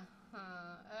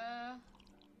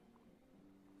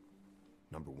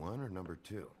 Number 1 or number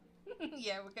 2?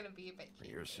 Yeah, we're gonna be a bit For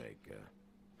cheeky. your sake,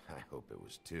 I hope it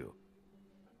was 2.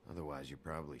 Otherwise, you're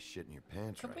probably shitting your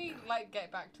pants Can right we, now. like,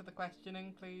 get back to the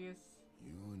questioning, please?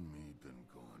 You and me been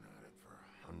going at it for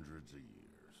hundreds of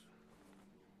years.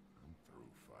 I'm through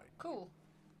fighting. Cool.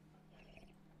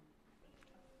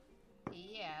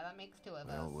 Yeah, that makes 2 of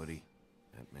us. Well, Woody,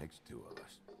 that makes 2 of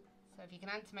us. So if you can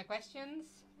answer my questions.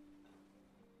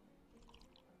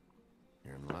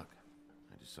 You're in luck.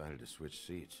 I decided to switch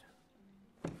seats.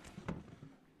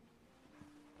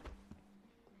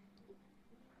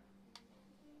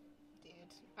 Dude,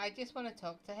 I just want to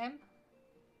talk to him.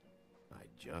 I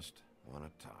just want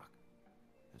to talk.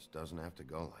 This doesn't have to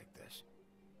go like this.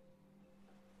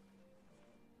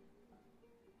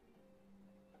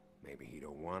 Maybe he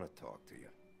don't want to talk to you.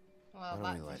 Well,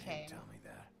 Why don't we that's let a him shame. tell me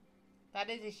that? That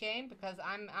is a shame because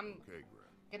I'm Okay,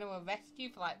 Graham. gonna arrest you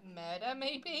for like murder,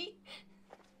 maybe.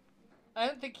 I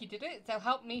don't think he did it, so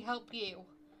help me help you.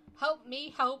 Help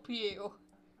me help you.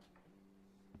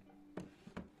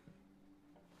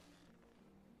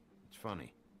 It's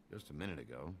funny. Just a minute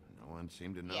ago, no one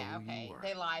seemed to know Yeah, who okay. you were.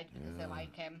 They lied because they Yeah.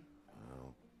 like him.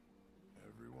 Well,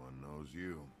 everyone knows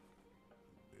you.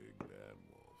 Big bad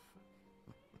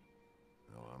wolf.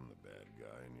 Now I'm the bad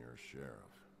guy and you're sheriff.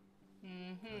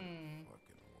 What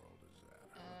fucking world is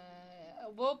that, huh?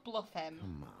 We'll bluff him.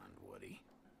 Come on, Woody.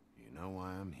 You know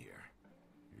why I'm here.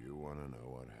 You want to know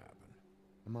what happened?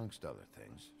 Amongst other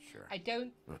things, sure. I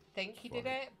don't think he did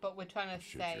funny. it, but we're trying to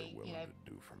Shit say, you're you willing know,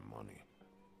 to do for money.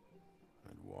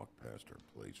 I'd walked past her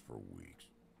place for weeks.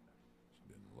 She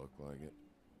didn't look like it.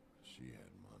 She had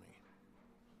money.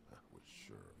 I was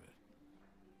sure of it.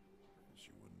 And she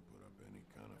wouldn't put up any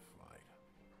kind of fight.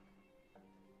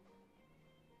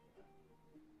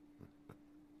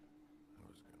 I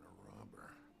was gonna rob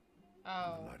her.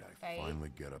 oh, The night I Faye.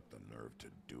 finally get up the nerve to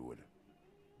do it,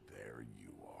 there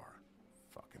you are,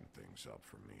 fucking things up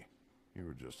for me. You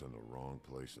were just in the wrong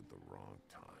place at the wrong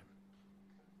time.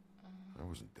 I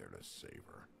wasn't there to save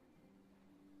her.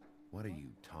 What are you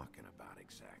talking about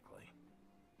exactly?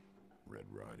 Red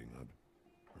Riding Hood,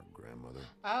 her grandmother.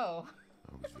 Oh.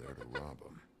 I was there to rob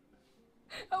him.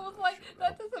 I was like, Showed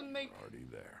that up, doesn't make... already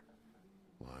there,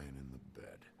 lying in the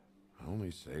bed. I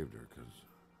only saved her because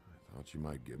I thought she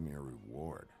might give me a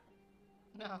reward.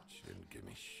 No. She didn't give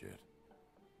me shit.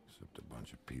 Except a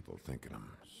bunch of people thinking I'm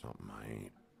something I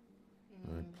ain't.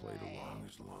 I played along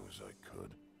as I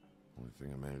could. Only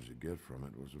thing I managed to get from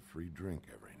it was a free drink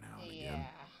every now and again.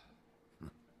 Yeah.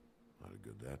 Lot of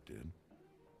good that did.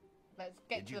 Let's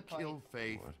get Did to you the point. kill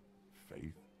Faith? What?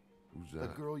 Faith? Who's The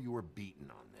that? girl you were beaten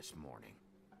on this morning.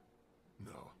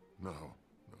 No.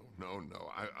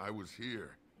 I was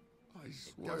here. I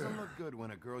swear. Doesn't look good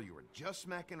when a girl you were just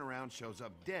smacking around shows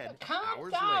up dead Calm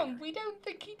hours down. later. We don't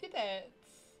think he did it.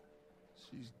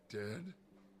 She's dead?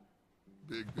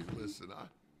 Bigby, listen,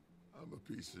 I'm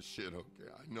a piece of shit, okay?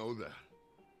 I know that.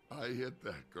 I hit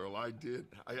that girl. I did.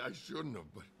 I shouldn't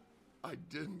have, but I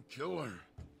didn't kill her.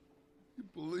 You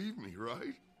believe me,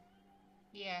 right?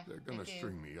 Yeah. They're we gonna do.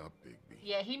 string me up, Bigby.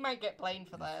 Yeah, he might get blamed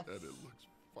for this. Said it looks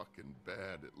fucking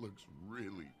bad. It looks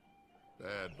really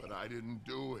bad, but I didn't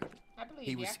do it. I believe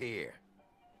He you. was here.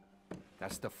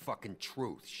 That's the fucking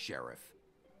truth, Sheriff.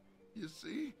 You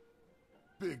see?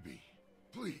 Bigby,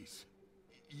 please.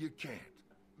 You can't.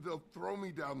 They'll throw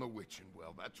me down the witching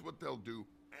well. That's what they'll do.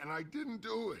 And I didn't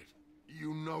do it.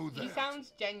 You know that. He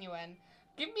sounds genuine.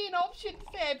 Give me an option to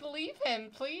say I believe him,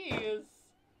 please.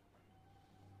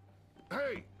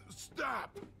 Hey,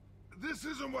 stop! This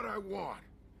isn't what I want.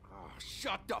 Oh,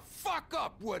 shut the fuck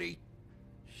up, Woody!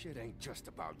 Shit ain't just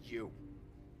about you.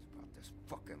 It's about this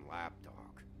fucking lapdog.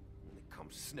 When they come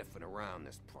sniffing around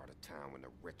this part of town when the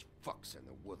rich fucks in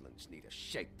the woodlands need a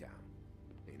shakedown.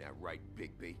 Ain't that right,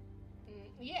 Bigby?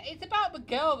 Yeah, it's about the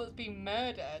girl that's been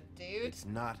murdered, dude. It's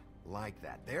not like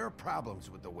that. There are problems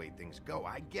with the way things go,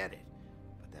 I get it.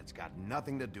 But that's got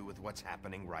nothing to do with what's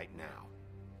happening right now.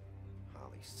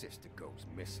 Holly's sister goes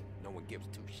missing. No one gives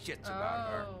two shits about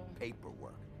her. Oh.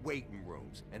 Paperwork, waiting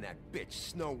rooms, and that bitch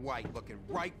Snow White looking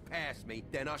right past me,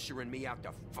 then ushering me out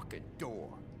the fucking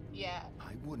door. Yeah.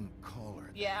 I wouldn't call her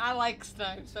that. Yeah, I like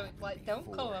Snow, so it's like, don't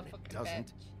Before, call her and it fucking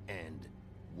doesn't bitch. end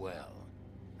well.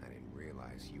 I didn't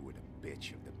realize you were the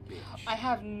bitch of the bitch. I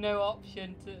have no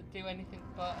option to do anything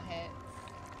but hits.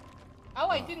 Oh,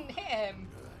 I didn't hit him.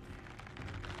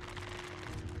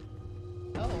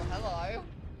 Oh, hello.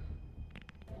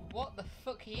 What the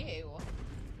fuck are you?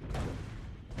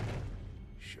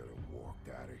 Should have walked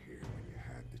out of here when you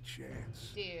had the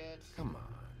chance. Dude. Come on.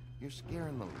 You're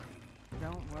scaring the lady.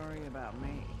 Don't worry about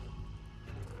me.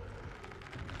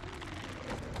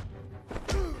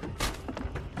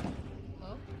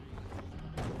 Oh.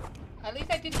 At least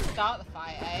I didn't start the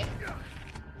fight, eh?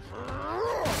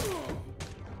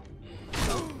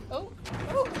 Oh.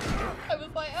 I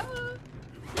was like, ah.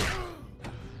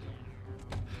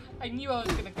 I knew I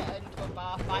was gonna get into a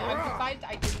bar fight. I'm surprised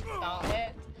I didn't start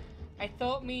it. I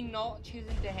thought me not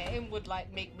choosing to hit him would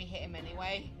like make me hit him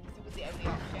anyway, because it was the only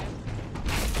option.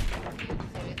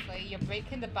 Seriously, you're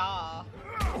breaking the bar.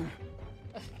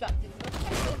 That didn't look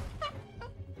like it.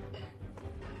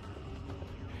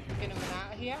 Gonna run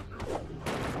out of here.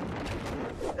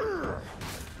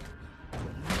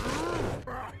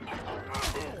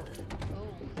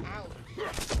 Oh, ouch.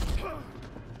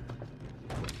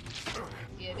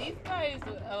 Yeah, these guys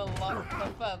are a lot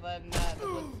tougher than the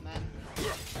woodsmen.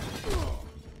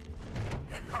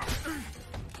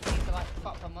 These are like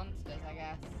proper monsters, I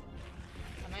guess.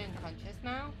 Am I unconscious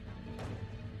now?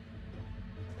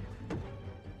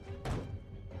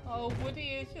 Oh, Woody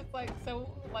is just like so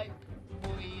like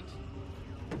worried.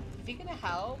 Is he gonna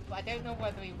help? I don't know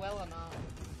whether he will or not.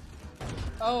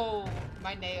 Oh,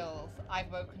 my nails.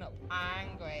 I've woken up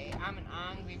angry. I'm an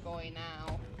angry boy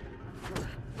now.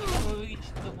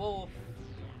 Reach the wolf.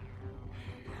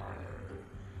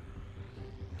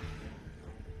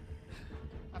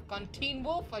 I've gone Teen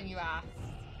Wolf on your ass.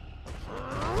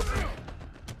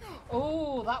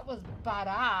 Oh, that was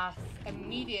badass.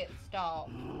 Immediate stop.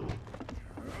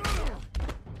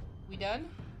 We done?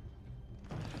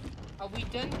 Are we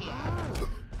done here?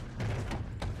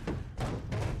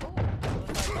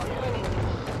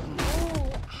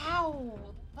 Oh, ow!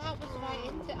 That was right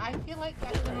into. I feel like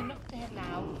that's enough to him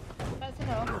now. That's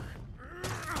enough.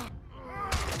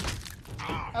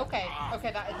 Okay,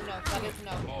 that is enough. That is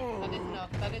enough. That is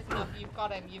enough. That is enough. You've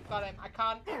got him. You've got him. I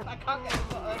can't get him button.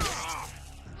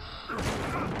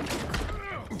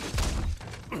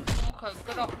 Okay,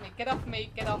 get off me. Get off me.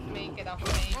 Get off me. Get off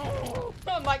me.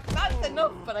 I'm like, that's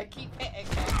enough, but I keep hitting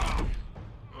him.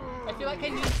 I feel like I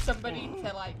need somebody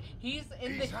to like. He's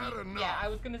in the heat. Yeah, I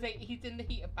was gonna say he's in the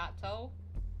heat of battle.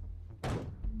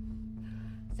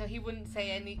 So he wouldn't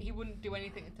say any. He wouldn't do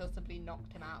anything until somebody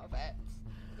knocked him out of it.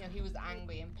 You know, he was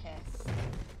angry and pissed.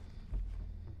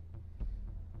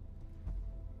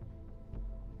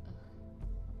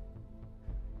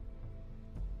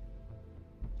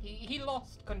 He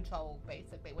lost control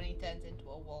basically when he turns into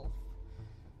a wolf.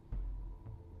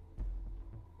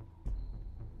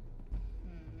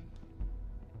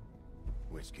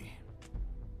 Whiskey.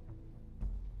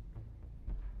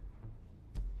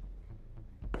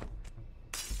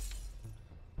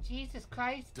 Jesus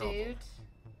Christ, Double. dude.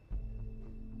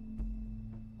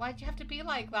 Why'd you have to be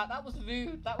like that? That was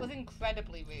rude. That was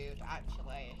incredibly rude,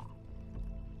 actually.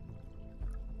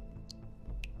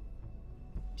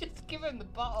 Just give him the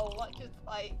bottle. Like, just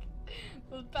like,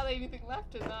 there's barely anything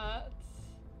left in that.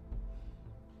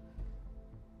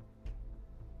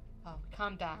 Oh,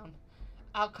 calm down.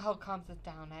 Alcohol calms us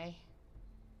down, eh?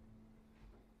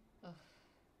 Ugh.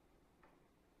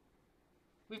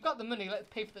 We've got the money. Let's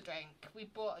pay for the drink. We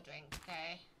bought a drink,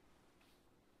 okay?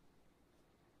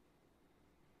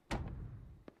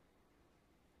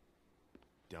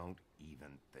 Don't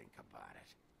even think about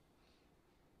it.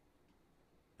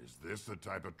 Is this the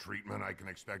type of treatment I can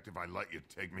expect if I let you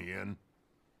take me in?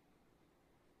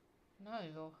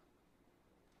 No.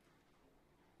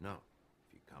 No.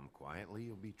 If you come quietly,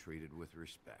 you'll be treated with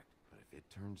respect. But if it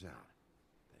turns out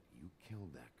that you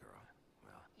killed that girl,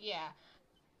 well... Yeah.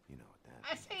 You know what that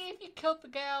I say if you killed the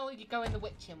girl, you go in the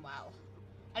witching well.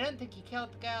 I don't think you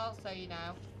killed the girl, so you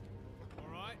know.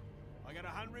 Alright, I got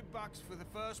 $100 for the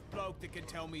first bloke that can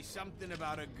tell me something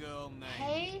about a girl named...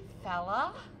 Hey,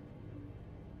 fella.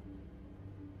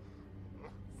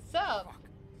 Sup?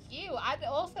 You, I'd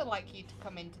also like you to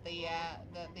come into the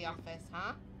office,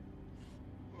 huh?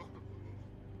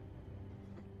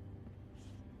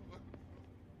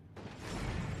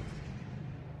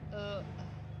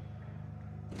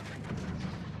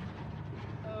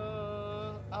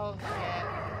 Oh shit.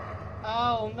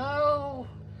 Oh no!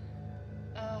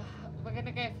 We're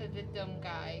gonna go for the dumb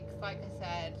guy, because like I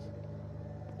said,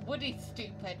 Woody's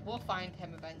stupid. We'll find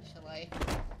him eventually.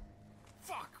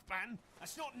 Fuck, man!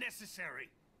 That's not necessary!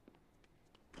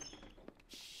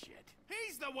 Shit.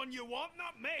 He's the one you want,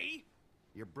 not me!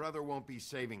 Your brother won't be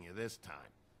saving you this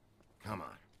time. Come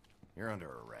on. You're under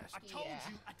arrest. I told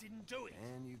you I didn't do it.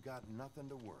 And you got nothing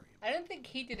to worry about. I don't think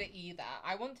he did it either.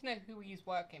 I want to know who he's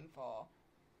working for.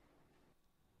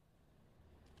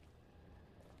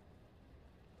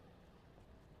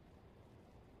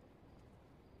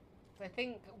 Because I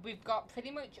think we've got pretty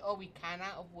much all we can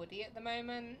out of Woody at the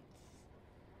moment.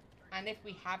 And if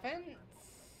we haven't,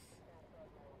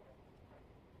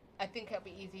 I think it'll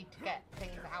be easy to get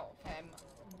things out of him.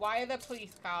 Why are there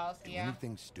police cars Do here?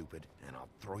 anything stupid, and I'll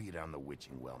throw you down the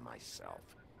witching well myself.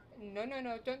 No, no,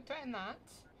 no, don't threaten that.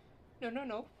 No, no,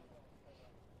 no.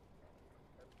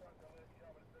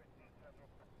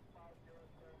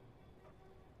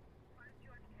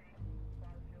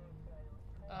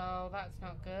 Oh, that's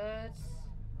not good.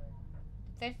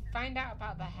 Did they find out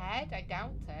about the head? I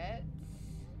doubt it.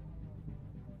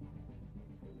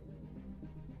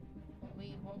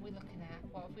 What are we looking at?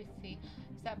 What have we seen?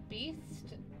 Is that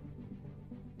beast?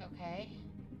 Okay.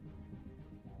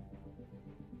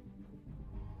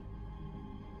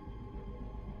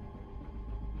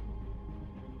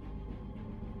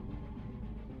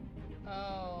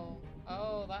 Oh,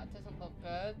 that doesn't look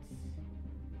good.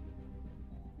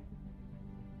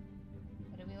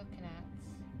 What are we looking at?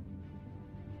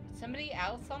 Somebody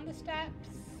else on the steps?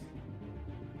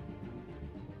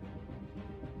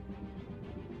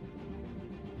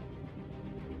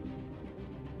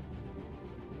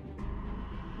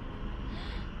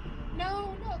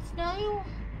 No, not Snow.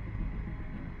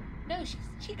 No,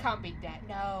 she can't be dead.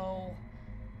 No.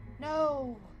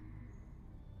 No.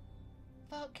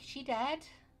 Fuck, is she dead?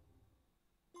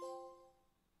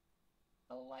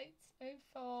 A light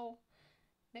snowfall.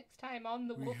 Next time on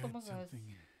The Wolf Among Us.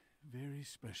 Something very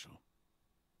special.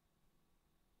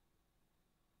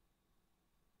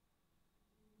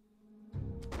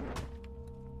 She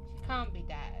can't be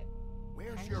dead.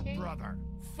 Where's Can your she? brother?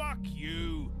 Fuck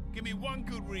you! Give me one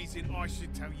good reason I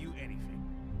should tell you anything.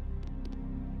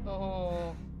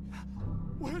 Oh.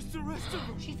 Where's the rest of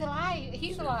them? She's alive.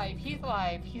 He's alive. He's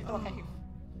alive. He's alive.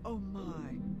 Oh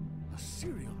my. A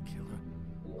serial killer?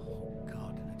 Oh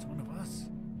god, and it's one of us?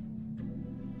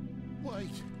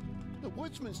 Wait, the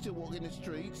woodsman's still walking the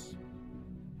streets.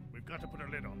 We've got to put a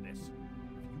lid on this. If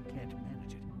you can't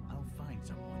manage it, I'll find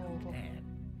someone who can.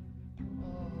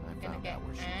 Oh, I I'm gonna found get out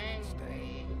where she can stay.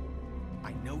 angry.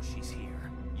 I know she's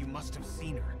here. You must have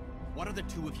seen her. What are the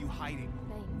two of you hiding?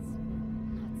 Thanks.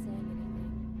 Not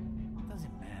saying anything.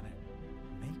 Doesn't matter.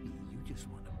 Maybe you just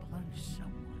want to plunge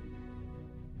someone.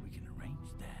 We can arrange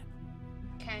that.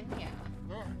 Can ya?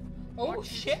 Oh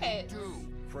shit!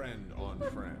 Friend on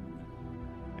friend.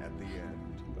 At the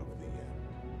end of the end.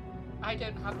 I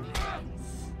don't have any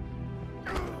friends.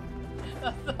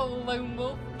 That's the whole lone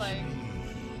wolf thing.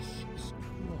 Jesus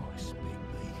Christ,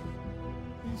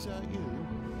 Bigby. Is that you?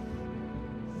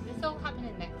 Is this all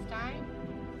happening next time?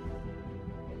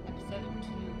 Episode 2,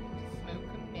 Smoke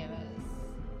and Mirrors.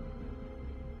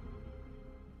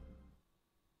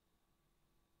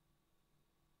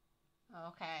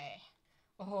 Okay.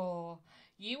 Oh,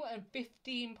 you and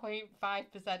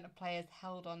 15.5% of players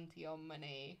held on to your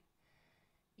money.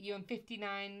 You and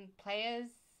 59%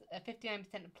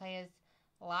 of players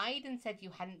lied and said you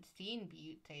hadn't seen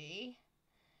Beauty.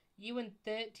 You and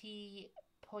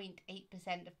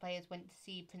 30.8% of players went to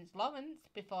see Prince Lawrence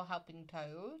before helping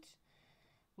Toad.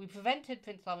 We prevented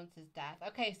Prince Lawrence's death.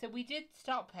 Okay, so we did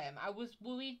stop him. I was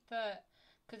worried that,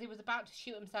 because he was about to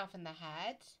shoot himself in the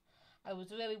head, I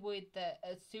was really worried that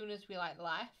as soon as we,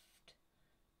 left,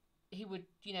 he would,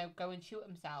 go and shoot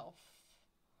himself.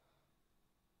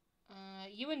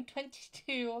 You and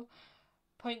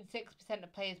 22.6%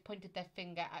 of players pointed their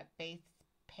finger at Faith's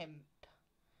pimp.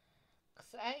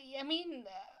 I mean,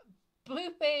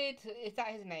 Bluebeard, is that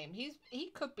his name? He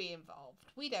could be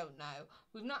involved. We don't know.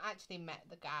 We've not actually met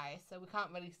the guy, so we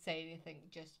can't really say anything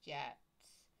just yet.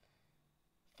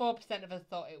 4% of us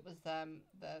thought it was the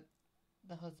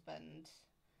husband,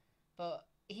 but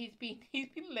he's been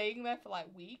laying there for like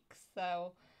weeks.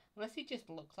 So unless he just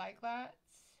looks like that.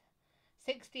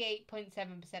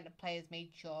 68.7% of players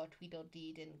made sure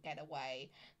Tweedledee didn't get away,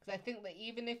 because I think that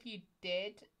even if you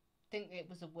did think it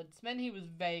was a woodsman, he was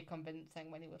very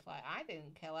convincing when he was like, I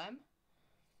didn't kill him.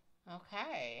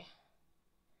 Okay.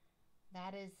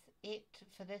 That is it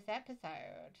for this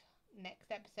episode.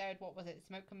 Next episode, what was it?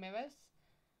 Smoke and Mirrors?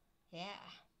 Yeah.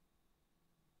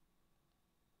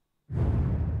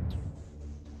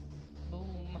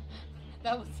 Boom.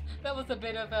 That was a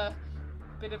bit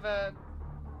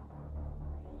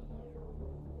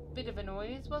of a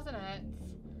noise, wasn't it?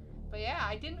 But yeah,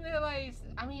 I didn't realise.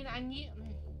 I mean, I need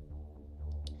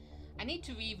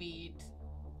to reread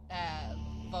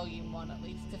Volume 1 at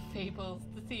least of Fables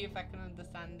to see if I can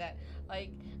understand it.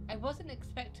 Like, I wasn't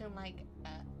expecting like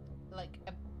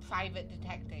a private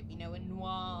detective, a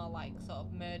noir like sort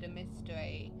of murder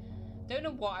mystery. Don't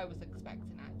know what I was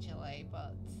expecting actually,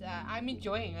 but I'm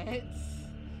enjoying it.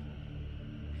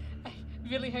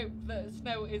 really hope that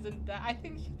Snow isn't dead. I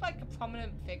think she's like a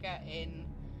prominent figure in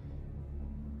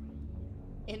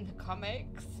the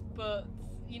comics, but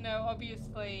you know,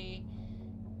 obviously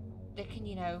they can,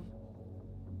 you know,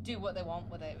 do what they want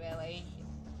with it, really.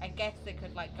 I guess they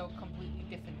could like go a completely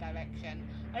different direction.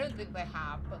 I don't think they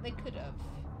have, but they could have.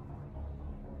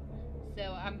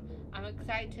 So I'm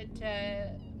excited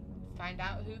to find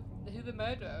out who the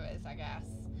murderer is, I guess.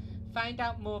 Find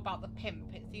out more about the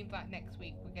pimp. It seems like next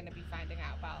week we're going to be finding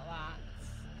out about that.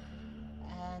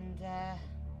 And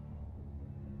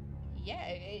yeah,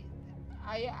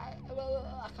 I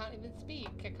can't even speak.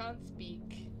 I can't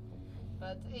speak.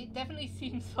 But it definitely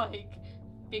seems like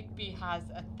Bigby has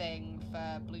a thing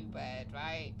for Bluebird,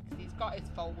 right? Because he's got his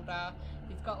folder.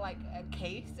 He's got like a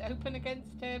case open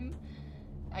against him.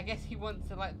 I guess he wants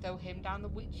to like throw him down the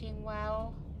witching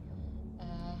well.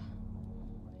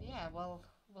 Yeah, well,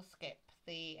 we'll skip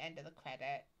the end of the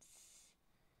credits.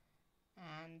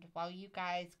 And while you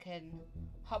guys can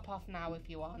hop off now if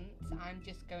you want, I'm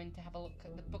just going to have a look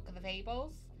at the Book of the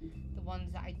Fables, the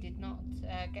ones that I did not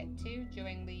get to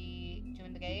during the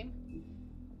game.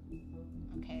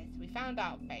 Okay, so we found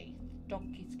out Faith,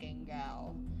 Donkey Skin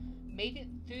Girl, made it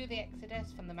through the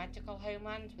exodus from the magical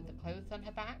homeland with the clothes on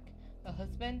her back, her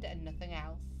husband, and nothing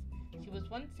else. She was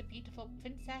once a beautiful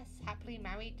princess, happily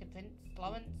married to Prince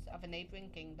Lawrence of a neighbouring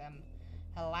kingdom.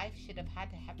 Her life should have had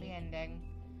a happy ending.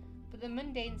 But the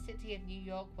mundane city of New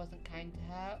York wasn't kind to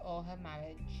her or her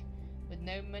marriage. With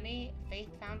no money, Faith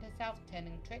found herself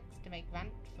turning tricks to make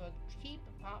rent for a cheap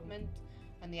apartment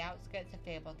on the outskirts of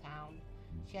Fabletown.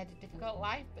 She had a difficult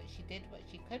life, but she did what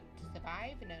she could to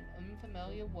survive in an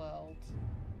unfamiliar world.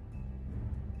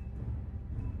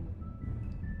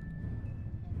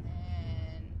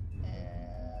 And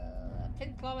then,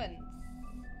 Prince Lawrence.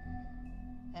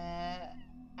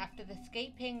 After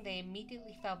escaping, they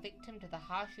immediately fell victim to the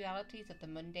harsh realities of the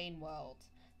mundane world.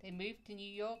 They moved to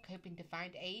New York hoping to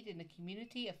find aid in a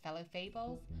community of fellow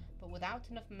Fables, but without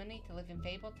enough money to live in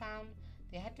Fabletown,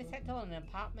 they had to settle in an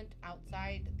apartment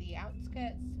outside the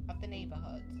outskirts of the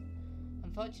neighborhood.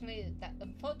 Unfortunately,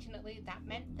 that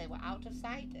meant they were out of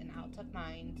sight and out of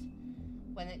mind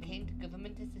when it came to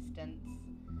government assistance.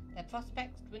 Their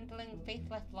prospects dwindling, Faith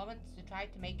left Lawrence to try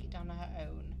to make it on her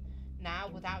own. Now,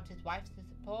 without his wife's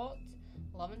support,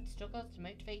 Lawrence struggles to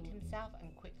motivate himself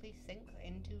and quickly sinks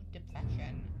into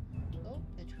depression. Oh,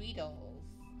 the Tweedles.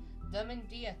 Them and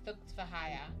Dee are thugs for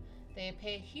hire. They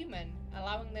appear human,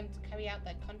 allowing them to carry out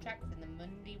their contracts in the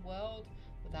Mundy world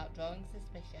without drawing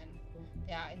suspicion.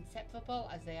 They are inseparable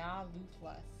as they are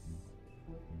ruthless.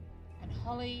 And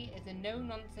Holly is a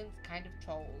no-nonsense kind of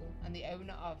troll and the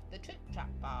owner of the Trick Trap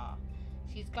Bar.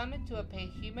 She's glamoured to appear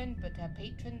human, but her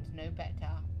patrons know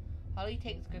better. Holly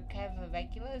takes good care of her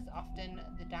regulars, often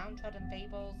the downtrodden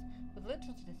Fables, with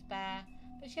little to spare,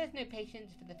 but she has no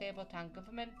patience for the Fabletown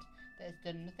government that has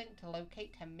done nothing to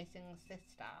locate her missing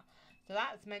sister. So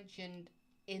that's mentioned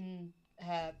in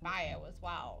her bio as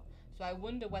well. So I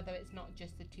wonder whether it's not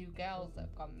just the two girls that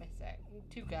have gone missing.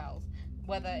 Two girls.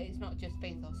 Whether it's not just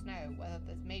Faith or Snow, whether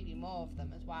there's maybe more of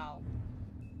them as well.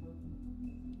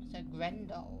 So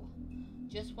Grendel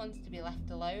just wants to be left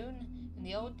alone. In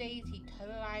the old days, he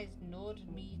terrorized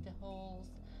Nordmead halls,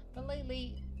 but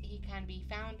lately he can be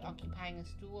found occupying a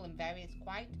stool in various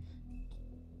quiet,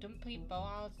 dumpy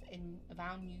bars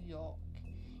around New York.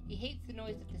 He hates the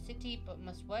noise of the city, but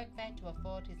must work there to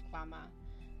afford his glamour.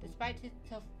 Despite his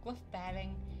tough, gruff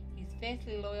bearing, he's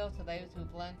fiercely loyal to those who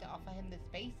have learned to offer him the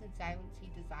space and silence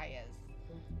he desires.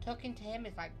 Talking to him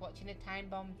is like watching a time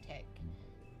bomb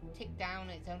tick down.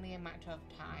 It's only a matter of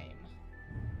time.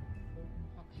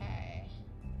 Okay.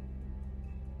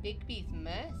 Bigby's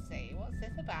Mercy. What's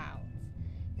this about?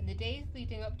 In the days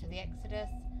leading up to the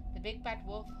Exodus, the big bad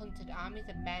wolf hunted armies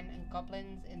of men and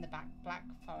goblins in the Black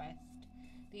Forest.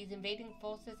 These invading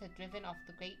forces had driven off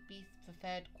the great beast's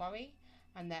preferred quarry,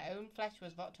 and their own flesh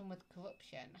was rotten with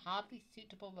corruption, hardly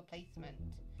suitable replacement.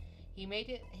 He made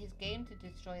it his game to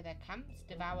destroy their camps,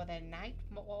 devour their night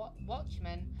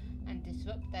watchmen, and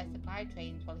disrupt their supply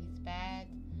trains while he spared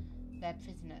their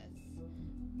prisoners.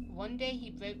 One day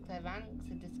he broke their ranks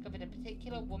and discovered a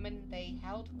particular woman they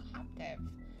held captive.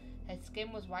 Her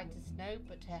skin was white as snow,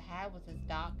 but her hair was as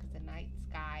dark as the night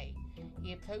sky.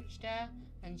 He approached her,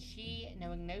 and she,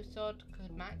 knowing no sword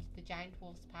could match the giant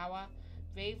wolf's power,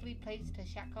 bravely placed her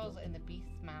shackles in the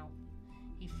beast's mouth.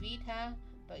 He freed her,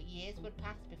 but years would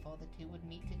pass before the two would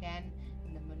meet again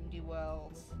in the Mundy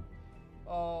world.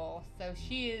 Oh, so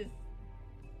she is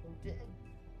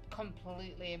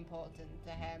completely important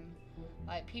to him.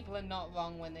 Like, people are not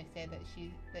wrong when they say that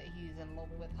he's in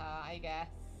love with her, I guess.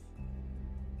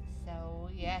 So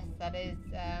yes, that is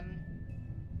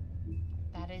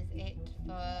that is it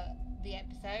for the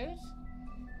episode.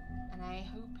 And I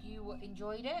hope you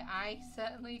enjoyed it. I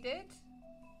certainly did.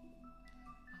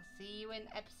 I'll see you in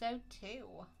episode 2.